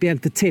he might be able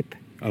to tip.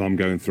 And I'm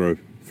going through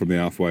from the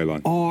halfway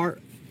line. Or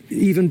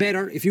even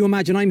better, if you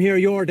imagine I'm here,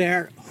 you're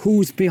there,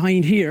 who's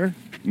behind here?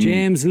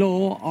 James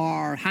Lowe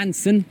or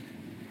Hansen,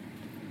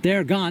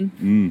 they're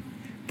gone.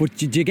 But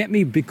did you get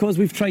me? Because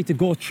we've tried to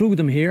go through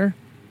them here,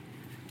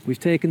 we've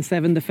taken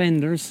 7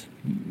 defenders.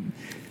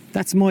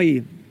 That's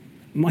my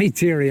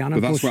theory on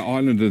it. But that's where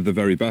Ireland are the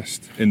very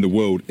best in the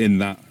world in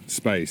that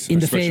space,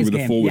 in especially with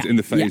the forwards in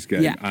the phase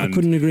game. Yeah, I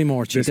couldn't agree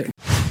more.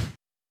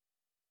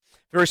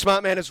 Very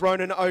smart man is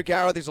Ronan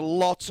O'Gara. There's a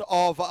lot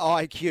of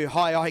IQ,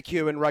 high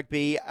IQ in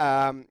rugby,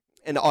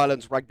 in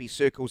Ireland's rugby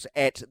circles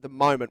at the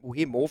moment. We'll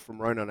hear more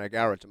from Ronan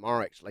O'Gara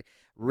tomorrow, actually.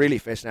 Really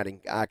fascinating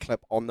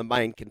clip on the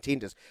main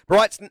contenders.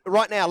 But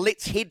right now,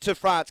 let's head to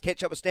France,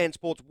 catch up with Stan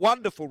Sport's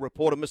wonderful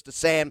reporter, Mr.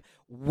 Sam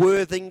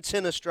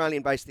Worthington,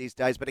 Australian-based these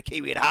days, but a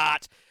Kiwi at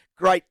heart.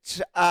 Great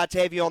to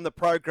have you on the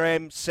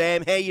program,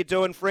 Sam. How you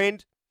doing,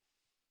 friend?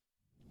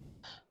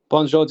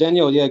 Bonjour,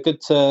 Daniel. Yeah,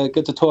 good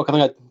to talk. I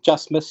think I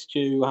just missed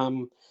you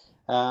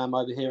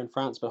over here in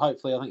France, but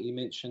hopefully, I think you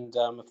mentioned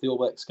if the All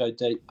Blacks go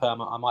deep,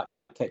 I might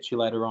catch you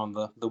later on.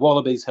 The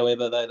Wallabies,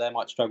 however, they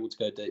might struggle to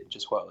go deep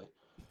just quietly.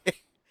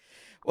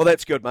 Well,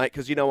 that's good, mate,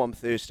 because you know I'm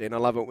thirsty, and I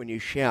love it when you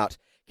shout.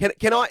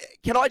 Can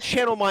I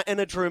channel my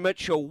inner Drew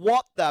Mitchell?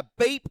 What the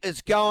beep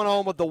is going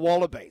on with the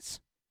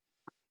Wallabies?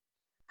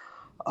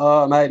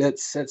 Oh, mate,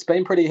 it's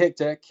been pretty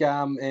hectic,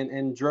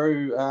 and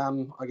Drew,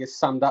 I guess,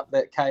 summed up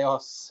that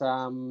chaos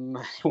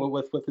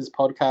with his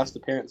podcast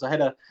appearance. I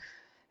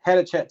had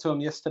a chat to him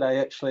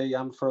yesterday, actually,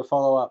 for a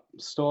follow-up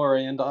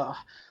story, and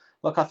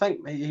look, I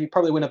think he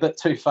probably went a bit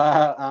too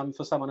far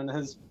for someone in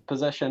his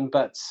position,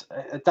 but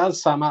it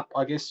does sum up,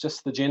 I guess,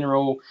 just the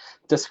general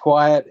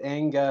disquiet,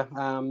 anger,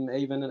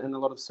 even in a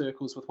lot of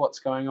circles with what's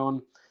going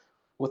on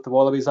with the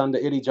Wallabies under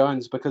Eddie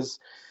Jones, because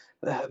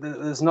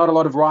there's not a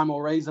lot of rhyme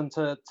or reason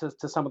to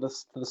some of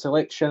the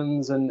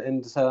selections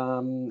and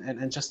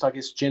just, I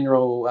guess,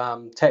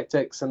 general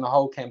tactics, and the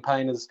whole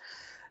campaign is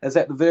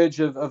at the verge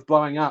of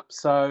blowing up.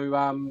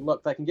 So,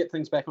 look, they can get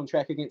things back on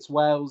track against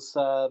Wales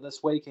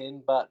this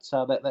weekend, but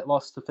that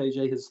loss to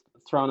Fiji has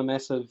thrown a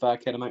massive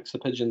cat amongst the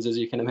pigeons, as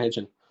you can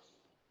imagine.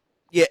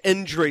 Yeah,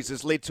 injuries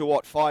has led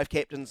to, 5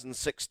 captains and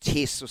 6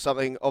 tests or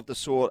something of the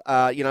sort.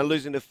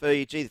 Losing to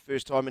Fiji the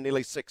first time in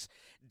nearly 6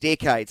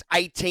 decades.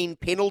 18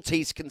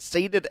 penalties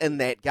conceded in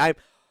that game.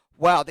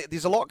 Wow,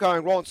 there's a lot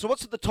going wrong. So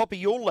what's at the top of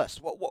your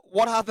list?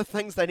 What are the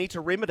things they need to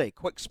remedy?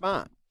 Quick,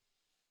 smart.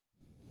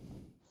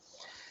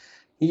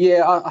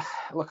 Yeah,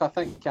 I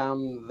think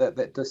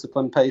that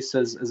discipline piece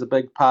is a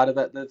big part of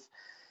it.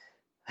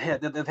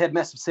 They've had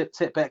massive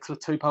setbacks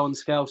with Tupou and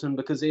Skelton,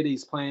 because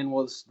Eddie's plan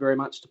was very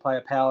much to play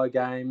a power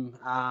game,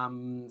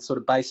 sort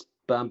of based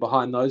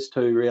behind those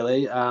two,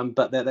 really.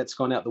 But that's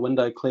gone out the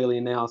window clearly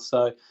now.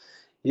 So,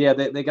 yeah,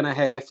 they're going to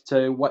have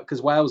to,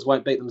 because Wales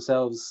won't beat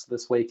themselves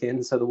this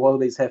weekend. So the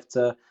Wallabies have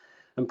to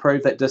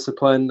improve that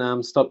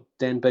discipline, stop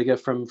Dan Biggar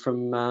from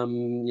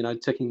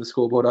ticking the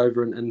scoreboard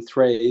over in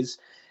threes.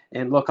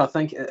 And look, I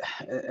think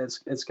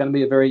it's going to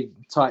be a very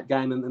tight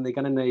game, and they're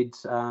going to need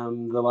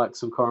the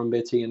likes of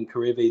Corambetti and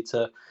Karevi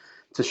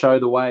to show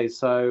the way.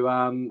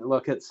 So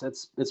look,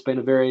 it's been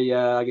a very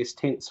I guess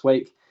tense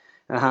week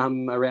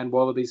around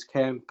Wallabies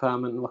camp,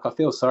 and look, I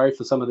feel sorry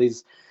for some of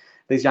these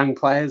young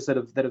players that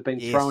have been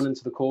thrown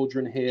into the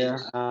cauldron here.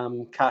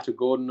 Carter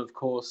Gordon, of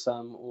course,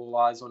 all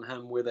eyes on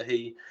him whether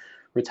he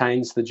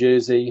retains the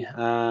jersey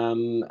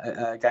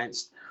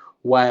against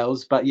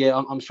Wales, but yeah,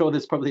 I'm sure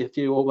there's probably a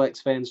few All Blacks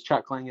fans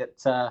chuckling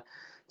at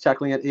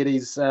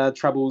Eddie's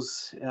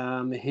troubles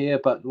here.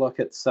 But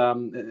look, it's I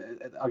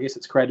guess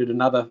it's created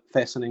another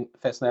fascinating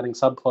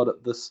subplot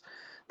at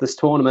this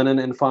tournament,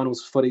 and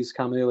finals footies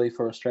come early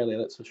for Australia,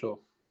 that's for sure.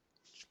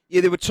 Yeah,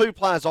 there were 2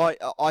 players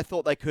I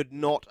thought they could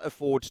not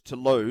afford to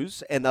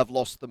lose, and they've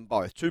lost them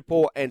both.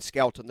 Tupou and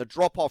Skelton. The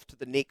drop off to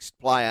the next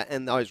player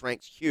in those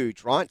ranks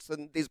huge, right? So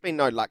there's been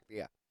no luck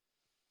there.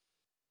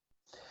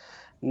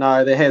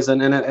 No, there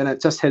hasn't, and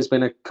it just has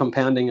been a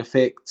compounding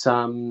effect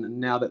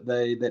now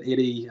that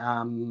Eddie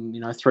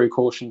threw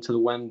caution to the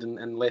wind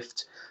and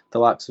left the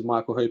likes of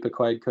Michael Hooper,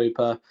 Quade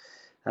Cooper,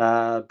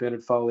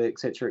 Bernard Foley,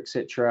 etc.,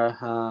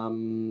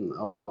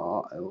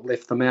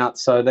 left them out.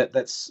 So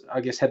that's,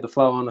 I guess, had the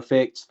flow-on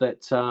effect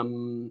that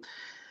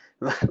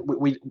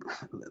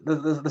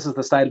this is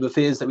the state of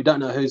affairs, that we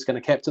don't know who's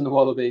going to captain the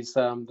Wallabies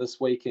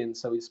this weekend.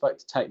 So we spoke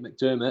to Tate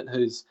McDermott,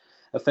 who's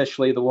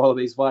officially the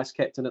Wallabies vice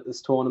captain at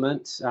this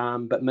tournament,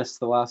 but missed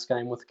the last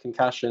game with a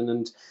concussion.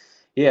 And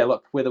yeah,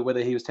 look, whether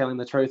he was telling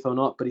the truth or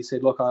not, but he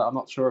said, look, I'm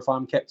not sure if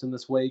I'm captain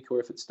this week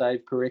or if it's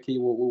Dave Parecki.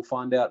 We'll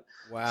find out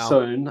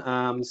soon.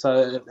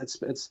 So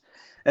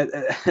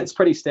it's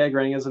pretty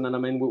staggering, isn't it? I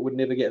mean, we would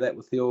never get that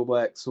with the All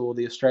Blacks or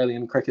the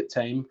Australian cricket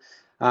team.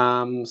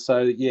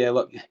 So yeah,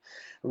 look,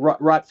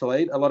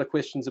 rightfully, a lot of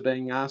questions are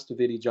being asked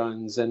of Eddie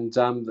Jones, and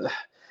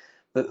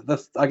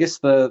I guess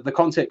the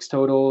context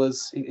to it all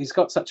is he's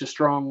got such a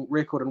strong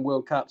record in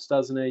World Cups,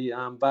 doesn't he?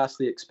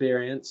 Vastly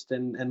experienced,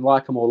 and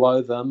like him or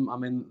loathe him, I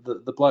mean,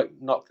 the bloke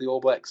knocked the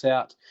All Blacks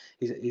out.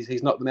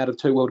 He's knocked them out of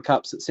 2 World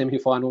Cups at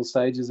semi-final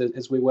stages,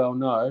 as we well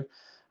know.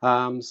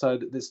 So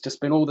there's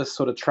just been all this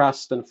sort of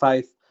trust and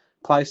faith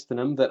placed in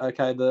him that,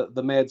 okay,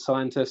 the mad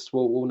scientist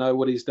will know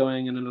what he's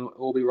doing and it'll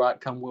all be right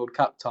come World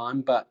Cup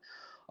time. But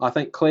I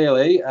think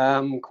clearly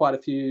quite a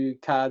few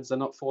cards are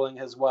not falling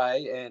his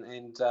way,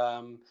 and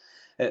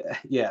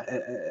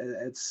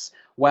it's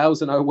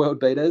Wales are no world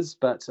beaters,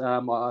 but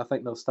I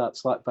think they'll start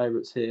slight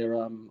favourites here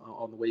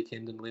on the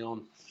weekend in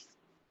Lyon.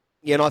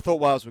 Yeah, and I thought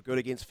Wales were good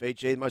against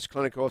Fiji. The most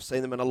clinical I've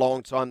seen them in a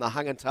long time. They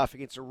hung and tough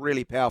against a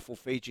really powerful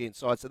Fijian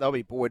side, so they'll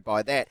be buoyed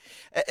by that.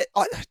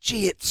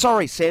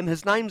 Sorry, Sam,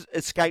 his name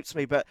escapes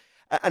me, but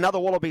another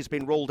Wallaby's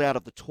been ruled out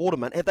of the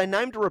tournament. Have they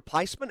named a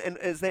replacement? And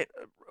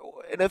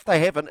if they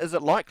haven't, is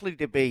it likely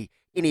to be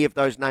any of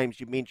those names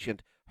you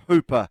mentioned?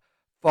 Hooper,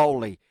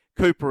 Foley,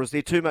 Cooper? Is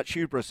there too much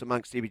hubris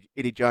amongst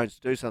Eddie Jones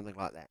to do something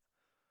like that?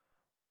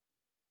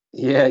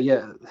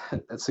 Yeah,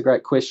 that's a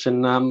great question.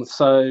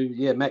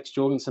 Max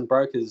Jorgensen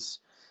broke his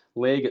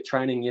leg at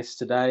training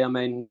yesterday. I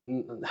mean,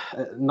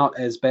 not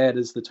as bad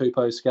as the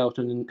Tupou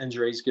skeleton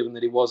injuries, given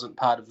that he wasn't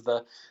part of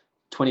the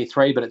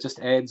 23, but it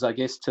just adds, I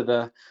guess, to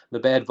the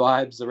bad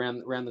vibes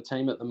around the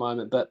team at the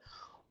moment. But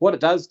what it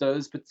does do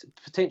is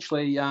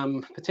potentially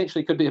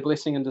could be a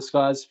blessing in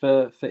disguise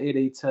for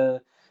Eddie to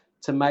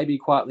maybe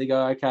quietly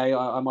go, okay,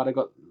 I might have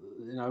got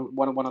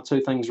one or two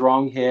things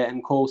wrong here,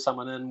 and call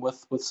someone in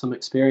with some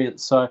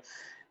experience. So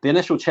the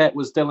initial chat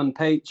was Dylan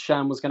Peach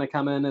was going to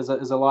come in as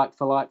a like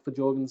for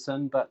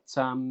Jorgensen, but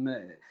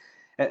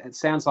it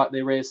sounds like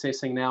they're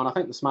reassessing now, and I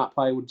think the smart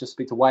play would just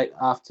be to wait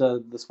after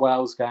this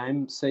Wales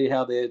game, see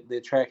how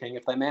they're tracking.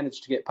 If they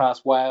manage to get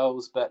past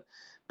Wales, but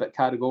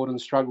Carter Gordon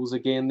struggles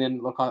again, then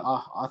look,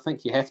 I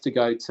think you have to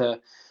go to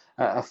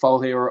a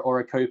Foley or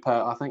a Cooper.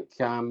 I think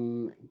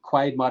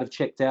Quaid might have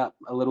checked out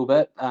a little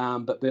bit,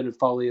 but Bernard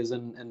Foley is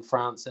in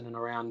France and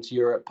around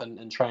Europe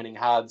and training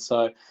hard.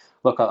 So,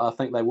 look, I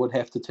think they would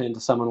have to turn to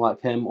someone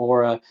like him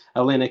or a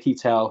Len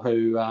Ikital,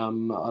 who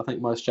I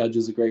think most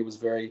judges agree was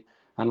very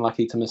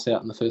unlucky to miss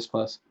out in the first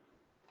place.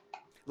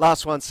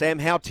 Last one, Sam.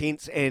 How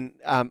tense and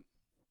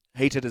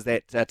heated is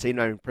that team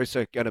name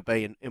presser going to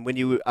be? And when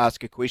you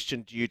ask a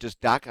question, do you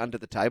just duck under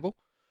the table?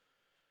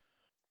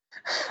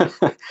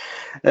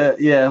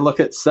 Look,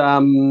 it's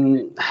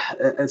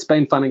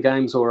been fun and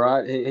games, all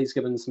right. He's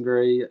given some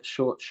very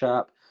short,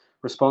 sharp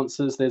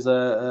responses. There's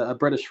a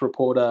British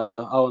reporter,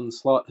 Owen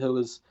Slot, who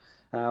was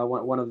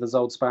one of his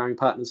old sparring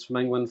partners from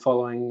England,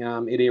 following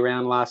Eddie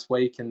around last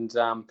week, and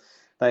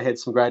they had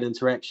some great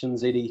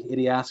interactions.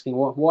 Eddie asking,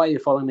 "Why are you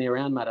following me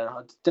around, mate?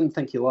 I didn't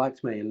think you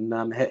liked me,"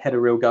 and had a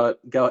real go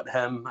at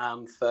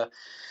him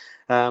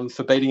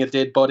for beating a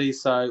dead body.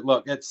 So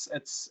look,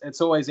 it's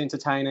always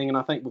entertaining, and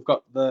I think we've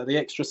got the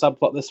extra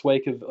subplot this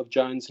week of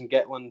Jones and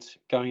Gatland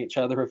going each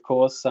other. Of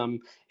course,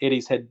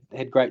 Eddie's had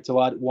great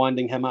delight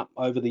winding him up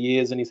over the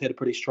years, and he's had a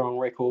pretty strong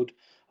record,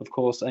 of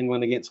course,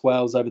 England against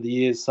Wales over the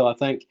years. So I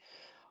think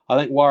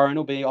Warren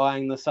will be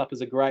eyeing this up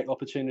as a great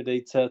opportunity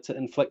to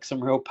inflict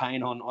some real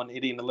pain on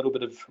Eddie and a little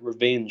bit of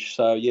revenge.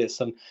 So yes,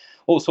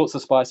 all sorts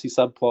of spicy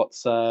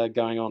subplots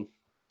going on.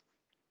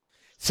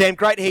 Sam,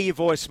 great to hear your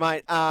voice,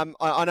 mate.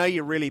 I know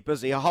you're really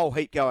busy, a whole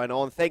heap going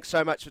on. Thanks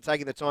so much for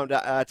taking the time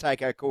to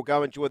take our call.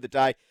 Go enjoy the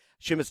day.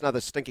 Assume it's another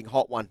stinking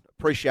hot one.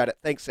 Appreciate it.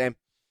 Thanks, Sam.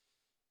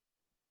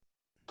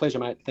 Pleasure,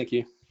 mate. Thank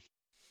you.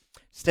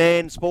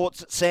 Stan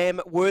Sports,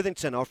 Sam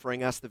Worthington,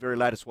 offering us the very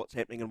latest what's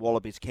happening in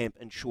Wallabies camp.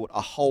 In short,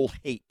 a whole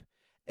heap.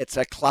 It's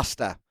a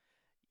cluster.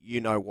 You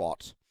know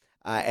what.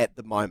 At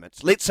the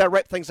moment. Let's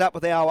wrap things up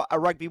with our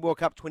Rugby World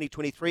Cup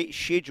 2023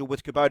 schedule.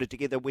 With Kubota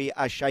together, we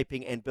are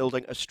shaping and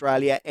building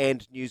Australia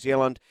and New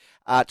Zealand.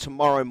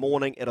 Tomorrow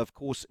morning, it of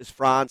course is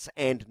France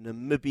and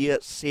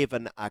Namibia,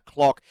 7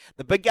 o'clock.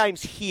 The big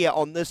games here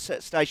on this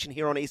station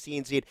here on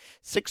SENZ,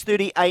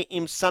 6:30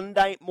 a.m.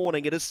 Sunday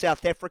morning. It is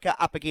South Africa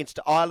up against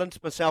Ireland.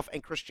 Myself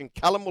and Christian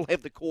Cullen will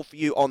have the call for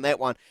you on that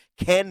one.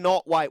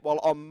 Cannot wait. Well,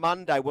 on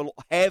Monday, we'll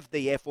have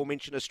the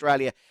aforementioned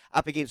Australia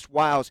up against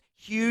Wales.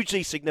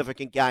 Hugely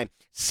significant game.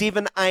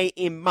 7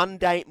 a.m.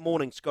 Monday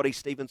morning. Scotty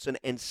Stevenson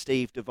and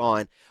Steve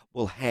Devine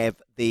will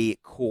have the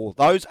call.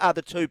 Those are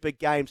the two big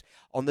games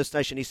on this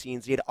station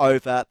SENZ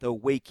over the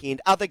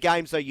weekend. Other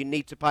games, though, you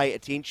need to pay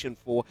attention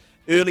for.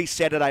 Early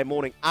Saturday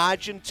morning,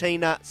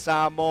 Argentina,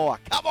 Samoa.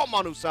 Come on,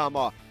 Manu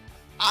Samoa.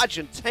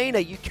 Argentina,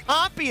 you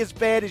can't be as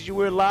bad as you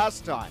were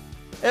last time.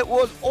 It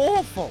was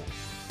awful.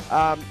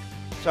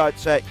 So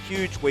it's a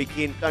huge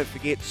weekend. Don't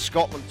forget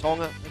Scotland,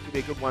 Tonga. That could be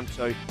a good one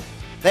too.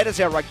 That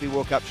is our Rugby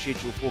World Cup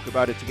schedule for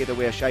Kubota. Together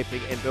we are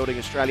shaping and building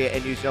Australia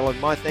and New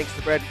Zealand. My thanks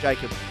to Brad and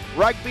Jacob.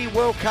 Rugby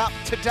World Cup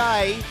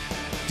today.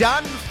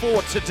 Done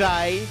for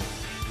today.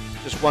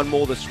 Just one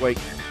more this week.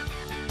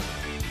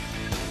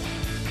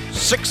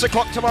 6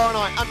 o'clock tomorrow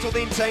night. Until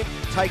then, team,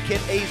 take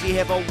it easy.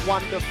 Have a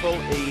wonderful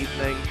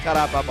evening.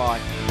 Ta-da, bye-bye.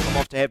 I'm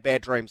off to have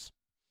bad dreams.